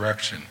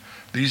resurrection.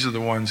 These are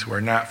the ones who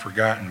are not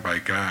forgotten by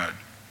God.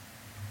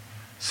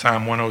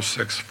 Psalm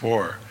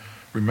 106:4,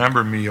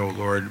 remember me, O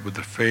Lord, with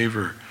the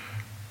favor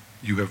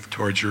you have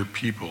towards your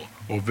people.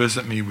 O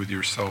visit me with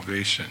your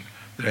salvation,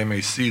 that I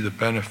may see the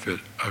benefit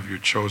of your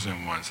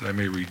chosen ones, that I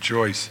may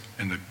rejoice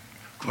in the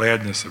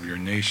gladness of your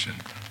nation,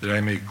 that I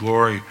may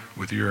glory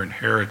with your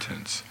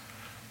inheritance.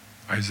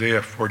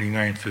 Isaiah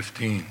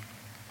 49:15.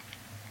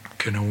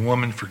 Can a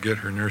woman forget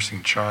her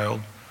nursing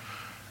child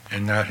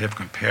and not have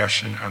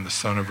compassion on the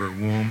son of her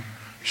womb?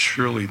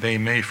 Surely they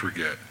may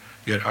forget,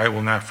 yet I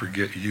will not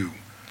forget you.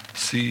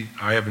 See,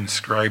 I have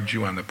inscribed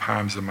you on the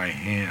palms of my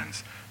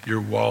hands.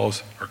 Your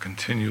walls are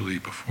continually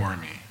before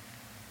me.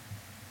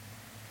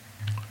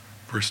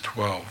 Verse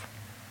 12.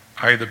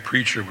 I, the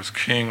preacher, was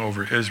king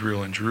over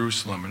Israel and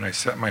Jerusalem, and I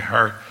set my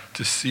heart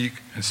to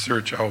seek and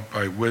search out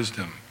by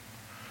wisdom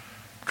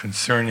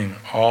concerning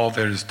all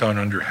that is done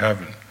under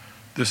heaven.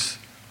 This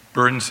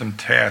burdensome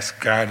task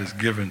God has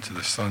given to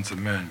the sons of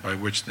men by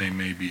which they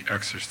may be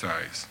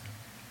exercised.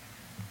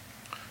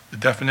 The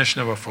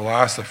definition of a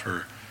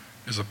philosopher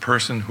is a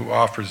person who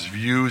offers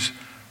views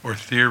or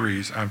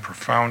theories on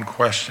profound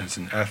questions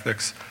in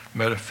ethics,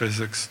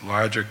 metaphysics,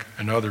 logic,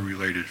 and other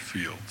related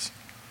fields.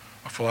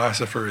 A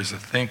philosopher is a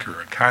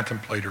thinker, a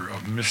contemplator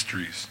of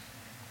mysteries.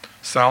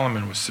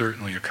 Solomon was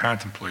certainly a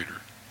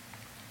contemplator.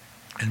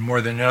 And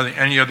more than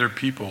any other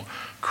people,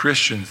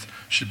 Christians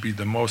should be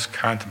the most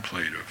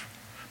contemplative,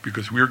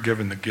 because we're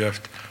given the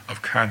gift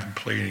of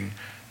contemplating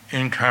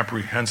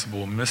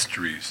incomprehensible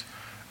mysteries,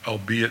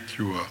 albeit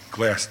through a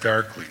glass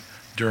darkly,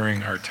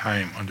 during our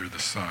time under the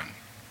sun.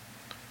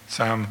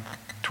 Psalm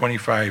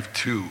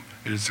 25:2,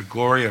 it is the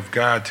glory of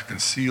God to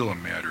conceal a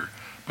matter,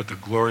 but the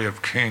glory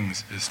of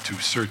kings is to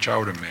search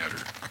out a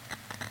matter.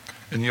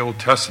 In the Old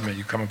Testament,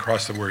 you come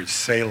across the word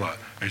Selah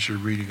as you're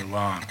reading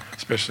along,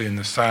 especially in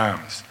the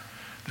Psalms.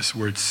 This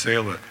word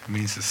Selah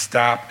means to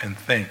stop and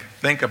think.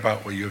 Think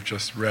about what you have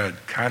just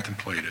read.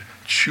 Contemplate it.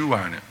 Chew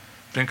on it.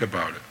 Think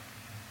about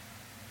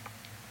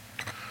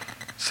it.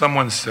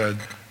 Someone said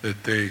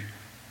that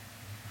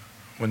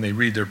when they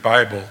read their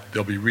Bible,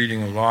 they'll be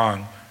reading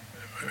along,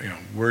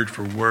 word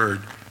for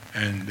word,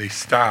 and they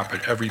stop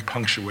at every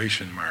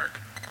punctuation mark.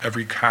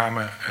 Every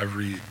comma,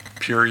 every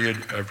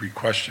period, every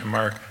question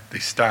mark, they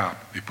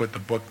stop. They put the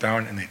book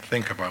down and they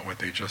think about what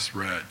they just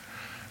read.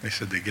 They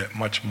said they get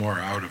much more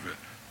out of it.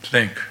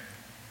 Think.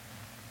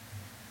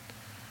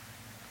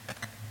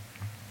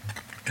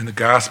 In the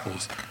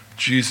Gospels,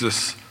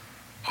 Jesus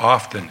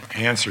often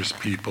answers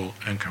people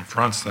and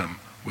confronts them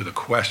with a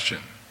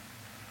question.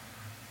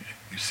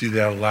 You see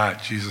that a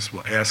lot. Jesus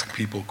will ask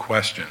people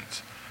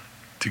questions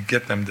to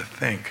get them to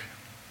think.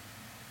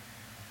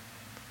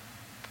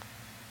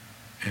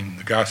 In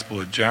the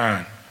Gospel of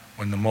John,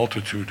 when the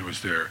multitude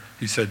was there,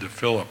 he said to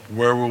Philip,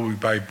 where will we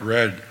buy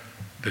bread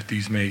that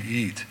these may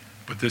eat?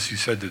 But this he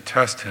said to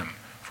test him,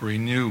 for he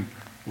knew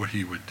what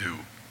he would do.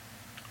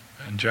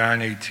 In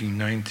John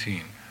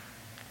 18:19,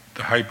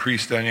 the high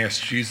priest then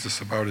asked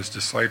Jesus about his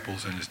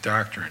disciples and his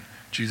doctrine.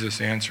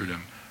 Jesus answered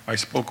him, I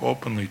spoke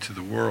openly to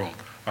the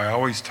world. I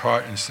always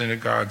taught in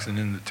synagogues and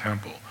in the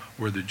temple,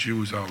 where the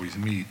Jews always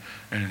meet,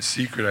 and in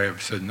secret I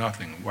have said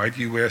nothing. Why do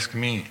you ask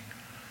me?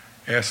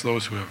 Ask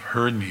those who have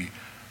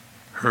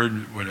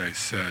heard what I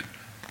said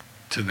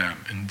to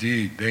them.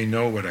 Indeed, they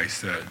know what I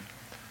said.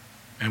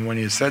 And when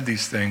he had said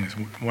these things,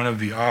 one of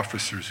the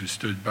officers who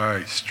stood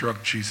by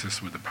struck Jesus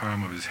with the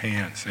palm of his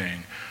hand,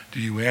 saying, "Do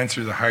you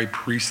answer the high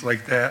priest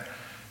like that?"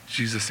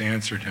 Jesus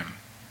answered him,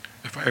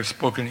 "If I have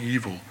spoken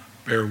evil,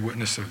 bear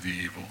witness of the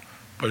evil.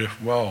 But if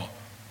well,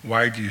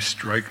 why do you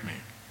strike me?"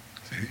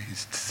 So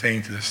he's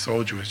saying to the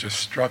soldier who has just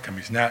struck him,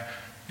 he's not,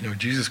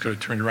 Jesus could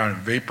have turned around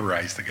and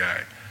vaporized the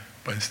guy.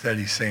 But instead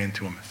he's saying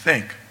to him,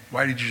 think,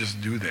 why did you just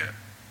do that?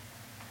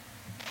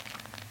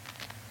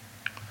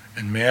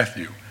 In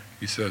Matthew,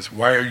 he says,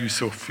 "Why are you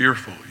so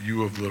fearful,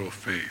 you of little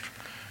faith?"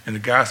 In the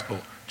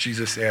gospel,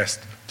 Jesus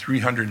asked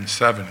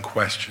 307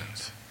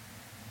 questions.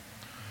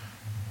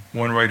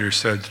 One writer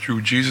said,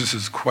 through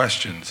Jesus'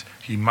 questions,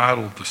 he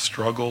modeled the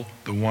struggle,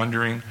 the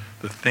wondering,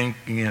 the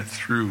thinking it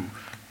through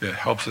that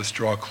helps us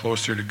draw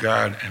closer to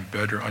God and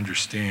better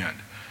understand,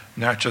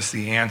 not just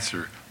the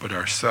answer, but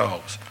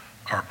ourselves,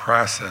 our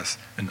process,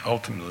 and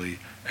ultimately,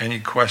 any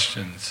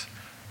questions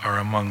are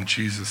among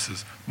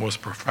Jesus'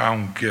 most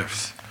profound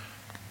gifts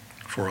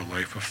for a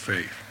life of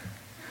faith.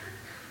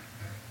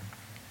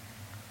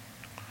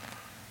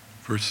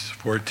 Verse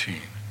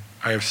 14,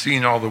 "I have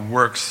seen all the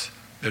works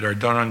that are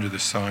done under the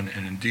sun,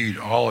 and indeed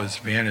all is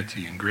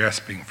vanity and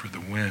grasping for the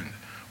wind.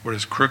 What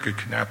is crooked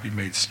cannot be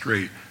made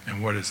straight,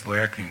 and what is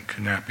lacking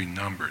cannot be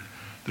numbered."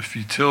 The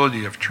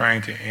futility of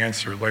trying to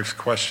answer life's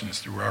questions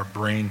through our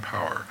brain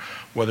power,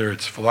 whether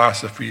it's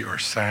philosophy or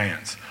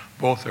science,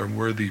 both are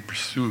worthy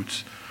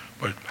pursuits,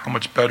 but how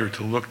much better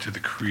to look to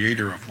the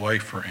creator of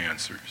life for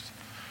answers.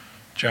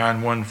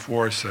 John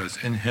 1:4 says,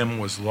 "In him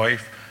was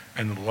life,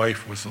 and the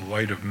life was the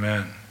light of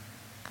men."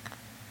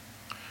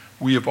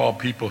 We of all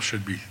people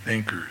should be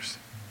thinkers.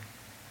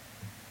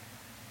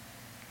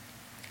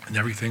 And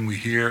everything we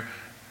hear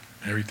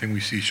and everything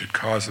we see should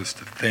cause us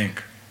to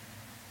think.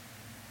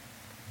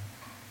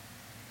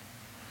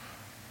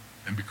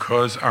 And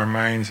because our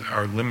minds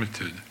are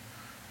limited,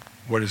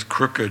 what is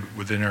crooked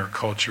within our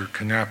culture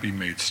cannot be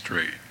made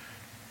straight.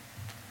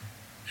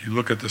 You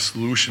look at the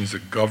solutions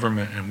that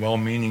government and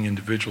well-meaning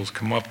individuals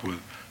come up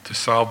with to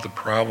solve the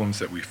problems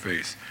that we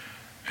face,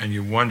 and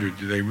you wonder,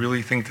 do they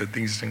really think that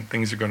these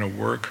things are going to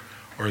work,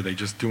 or are they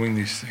just doing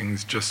these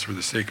things just for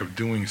the sake of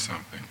doing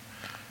something?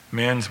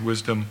 Man's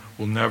wisdom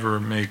will never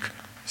make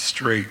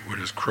straight what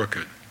is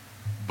crooked,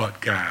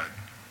 but God.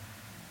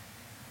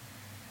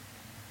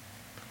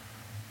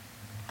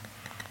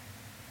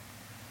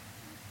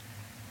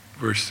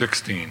 Verse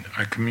 16,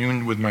 "I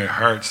communed with my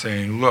heart,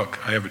 saying, look,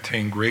 I have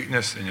attained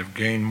greatness and have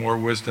gained more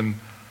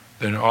wisdom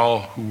than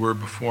all who were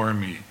before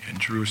me in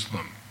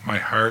Jerusalem. My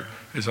heart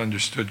has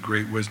understood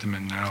great wisdom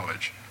and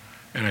knowledge,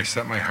 and I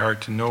set my heart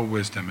to know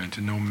wisdom and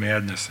to know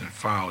madness and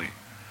folly.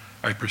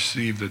 I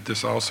perceive that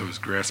this also is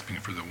grasping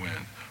for the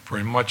wind. For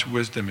in much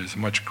wisdom is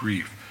much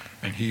grief,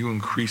 and he who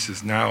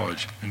increases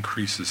knowledge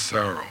increases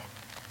sorrow."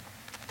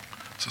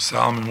 So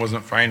Solomon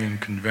wasn't finding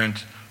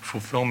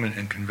fulfillment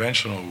in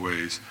conventional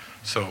ways,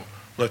 so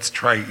let's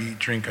try eat,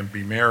 drink, and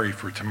be merry,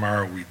 for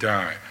tomorrow we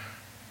die,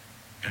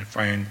 and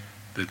find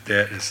that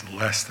that is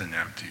less than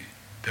empty,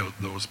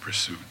 those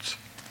pursuits.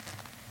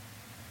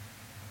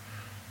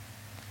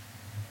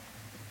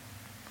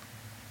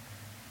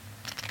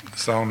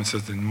 Solomon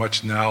says that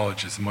much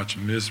knowledge is much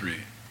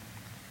misery.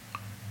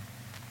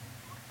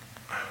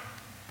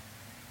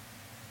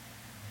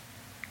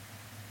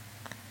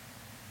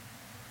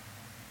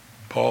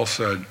 Paul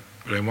said,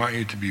 "But I want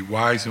you to be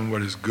wise in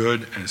what is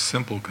good and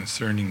simple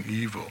concerning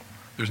evil."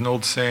 There's an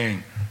old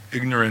saying,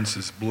 ignorance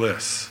is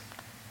bliss.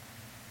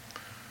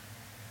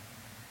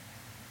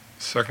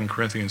 2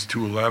 Corinthians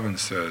 2:11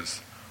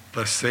 says,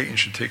 "Lest Satan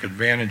should take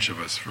advantage of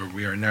us, for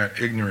we are not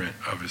ignorant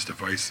of his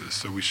devices."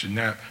 So we should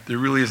not, there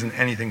really isn't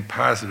anything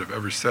positive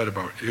ever said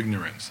about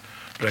ignorance.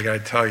 But I got to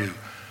tell you,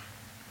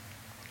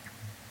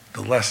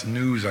 the less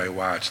news I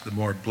watch, the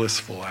more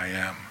blissful I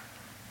am.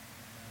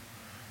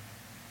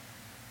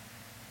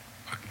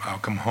 I'll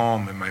come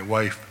home and my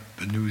wife,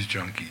 the news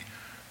junkie,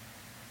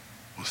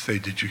 will say,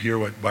 "Did you hear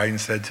what Biden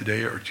said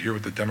today? Or did you hear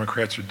what the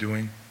Democrats are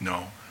doing?"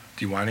 "No."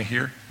 "Do you want to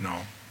hear?"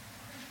 "No."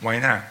 "Why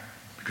not?"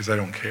 "Because I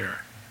don't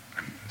care.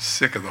 I'm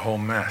sick of the whole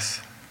mess."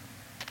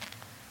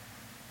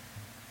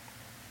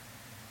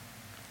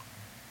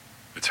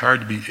 It's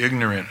hard to be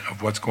ignorant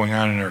of what's going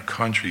on in our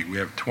country. We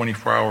have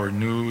 24-hour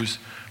news.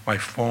 My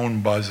phone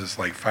buzzes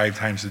like 5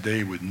 times a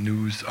day with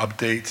news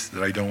updates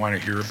that I don't want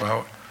to hear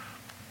about.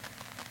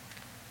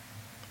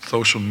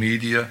 Social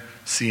media,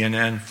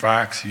 CNN,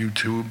 Fox,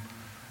 YouTube.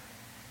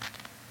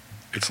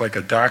 It's like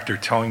a doctor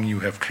telling you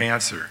have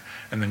cancer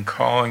and then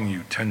calling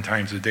you 10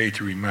 times a day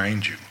to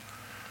remind you.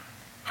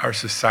 Our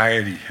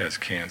society has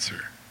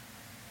cancer.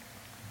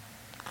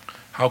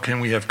 How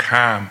can we have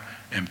calm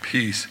and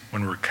peace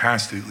when we're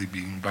constantly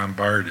being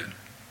bombarded?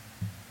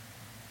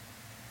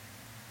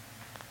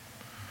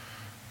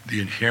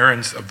 The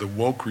adherents of the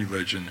woke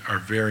religion are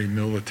very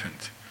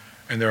militant,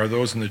 and there are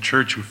those in the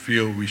church who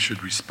feel we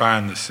should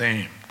respond the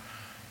same.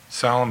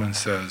 Solomon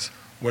says,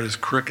 "What is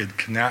crooked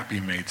cannot be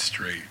made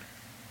straight."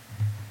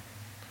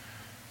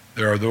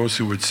 There are those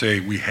who would say,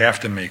 we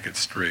have to make it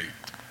straight.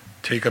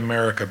 Take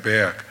America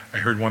back. I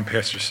heard one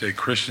pastor say,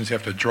 Christians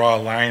have to draw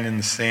a line in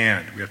the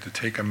sand. We have to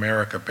take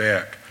America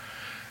back.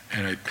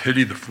 And I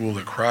pity the fool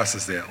that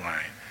crosses that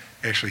line.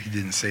 Actually, he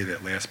didn't say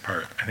that last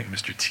part. I think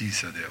Mr. T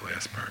said that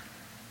last part.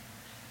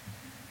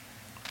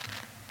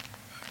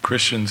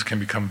 Christians can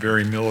become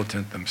very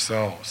militant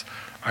themselves.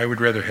 I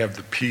would rather have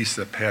the peace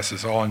that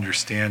passes all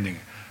understanding,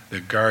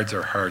 that guards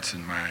our hearts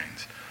and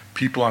minds.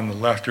 People on the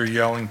left are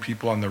yelling,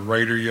 people on the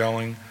right are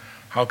yelling.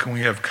 How can we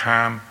have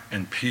calm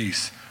and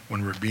peace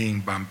when we're being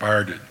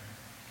bombarded?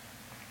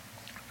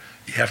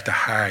 You have to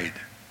hide.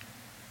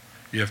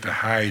 You have to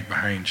hide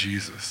behind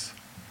Jesus.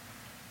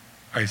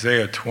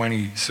 Isaiah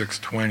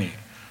 26:20.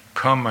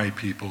 Come, my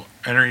people,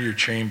 enter your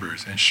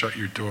chambers and shut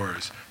your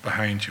doors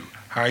behind you.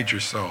 Hide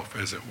yourself,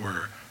 as it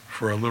were,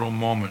 for a little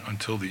moment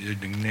until the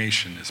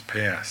indignation is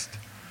past.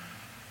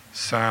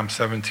 Psalm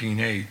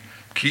 17:8.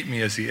 Keep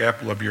me as the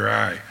apple of your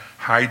eye.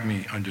 Hide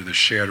me under the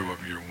shadow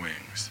of your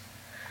wings.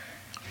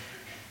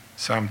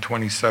 Psalm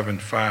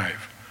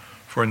 27:5.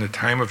 For in the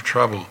time of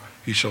trouble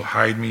he shall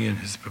hide me in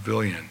his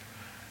pavilion.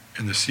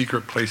 In the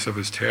secret place of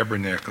his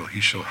tabernacle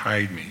he shall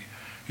hide me.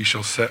 He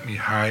shall set me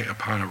high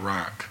upon a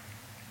rock.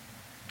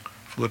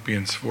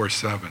 Philippians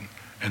 4:7.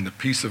 And the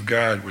peace of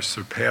God, which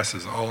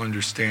surpasses all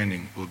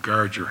understanding, will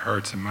guard your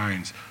hearts and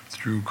minds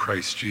through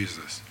Christ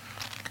Jesus.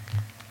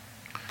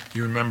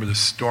 You remember the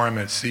storm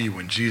at sea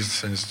when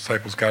Jesus and his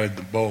disciples got in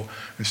the boat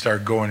and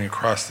started going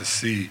across the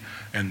sea,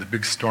 and the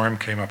big storm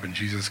came up, and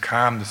Jesus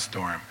calmed the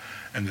storm,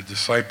 and the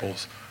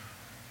disciples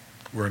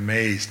were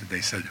amazed.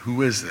 They said,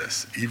 who is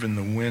this? Even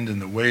the wind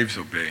and the waves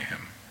obey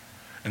him.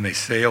 And they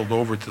sailed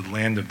over to the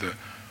land of the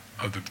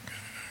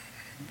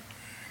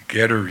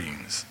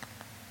Gadarenes.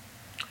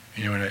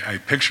 You know, and I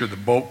picture the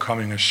boat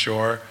coming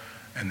ashore,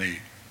 and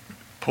they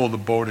pull the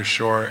boat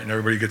ashore, and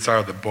everybody gets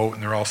out of the boat,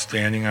 and they're all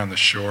standing on the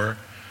shore.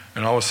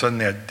 And all of a sudden,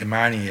 that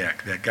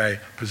demoniac, that guy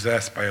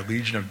possessed by a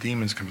legion of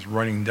demons, comes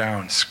running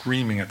down,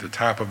 screaming at the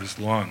top of his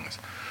lungs.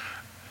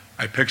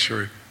 I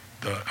picture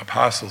the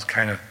apostles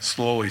kind of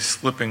slowly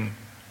slipping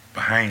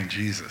behind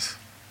Jesus.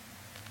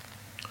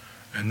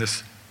 And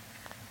this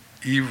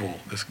evil,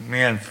 this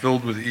man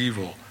filled with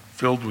evil,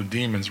 filled with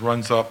demons,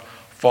 runs up,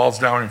 falls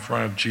down in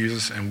front of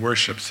Jesus and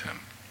worships him.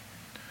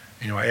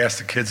 You know, I asked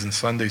the kids in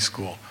Sunday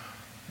school,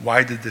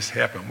 why did this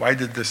happen? Why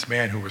did this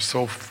man who was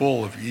so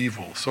full of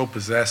evil, so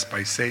possessed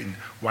by Satan,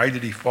 why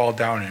did he fall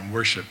down and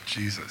worship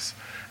Jesus?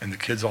 And the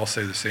kids all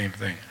say the same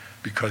thing,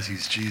 because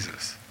he's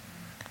Jesus,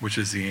 which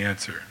is the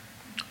answer.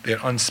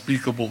 That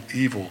unspeakable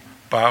evil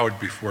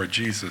bowed before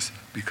Jesus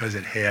because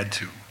it had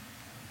to.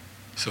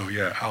 So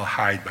yeah, I'll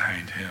hide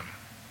behind him.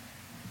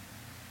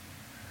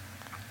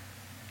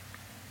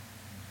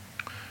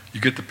 You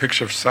get the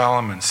picture of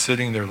Solomon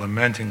sitting there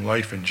lamenting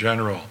life in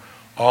general.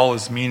 All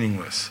is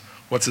meaningless.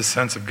 What's the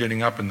sense of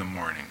getting up in the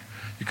morning?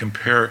 You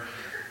compare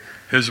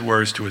his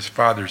words to his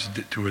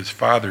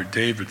father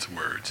David's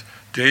words.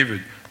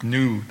 David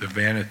knew the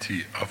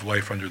vanity of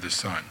life under the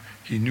sun.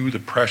 He knew the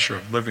pressure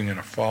of living in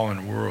a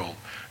fallen world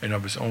and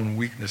of his own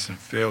weakness and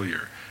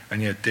failure.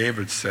 And yet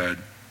David said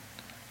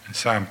in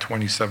Psalm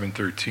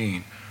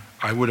 27:13,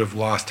 I would have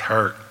lost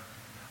heart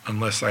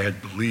unless I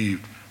had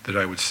believed that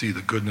I would see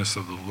the goodness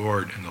of the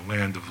Lord in the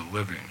land of the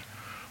living.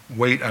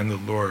 Wait on the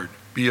Lord.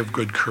 Be of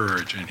good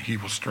courage, and he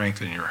will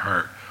strengthen your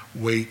heart.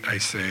 Wait, I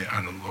say,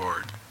 on the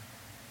Lord.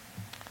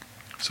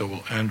 So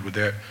we'll end with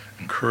that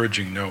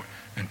encouraging note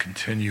and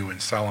continue in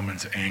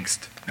Solomon's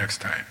angst next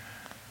time,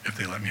 if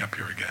they let me up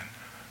here again.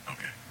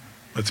 Okay,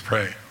 let's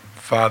pray.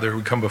 Father,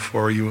 we come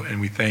before you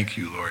and we thank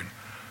you, Lord.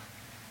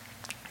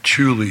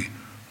 Truly,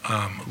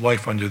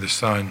 life under the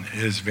sun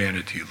is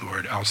vanity,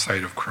 Lord,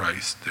 outside of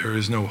Christ. There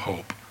is no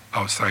hope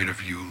outside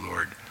of you,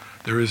 Lord.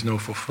 There is no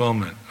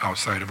fulfillment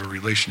outside of a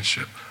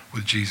relationship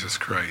with Jesus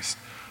Christ.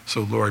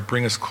 So, Lord,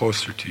 bring us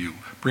closer to you.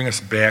 Bring us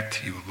back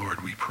to you,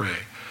 Lord, we pray.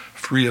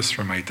 Free us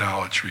from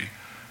idolatry.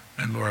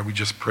 And, Lord, we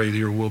just pray that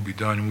your will be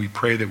done. And we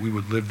pray that we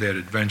would live that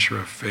adventure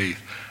of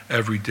faith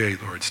every day,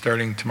 Lord.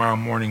 Starting tomorrow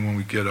morning when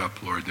we get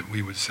up, Lord, that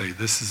we would say,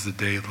 this is the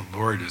day the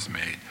Lord has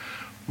made.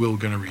 We're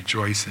going to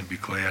rejoice and be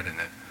glad in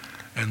it.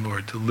 And,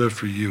 Lord, to live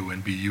for you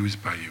and be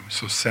used by you.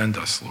 So send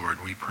us,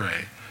 Lord, we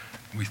pray.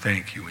 We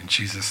thank you in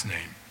Jesus'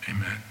 name.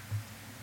 Amen.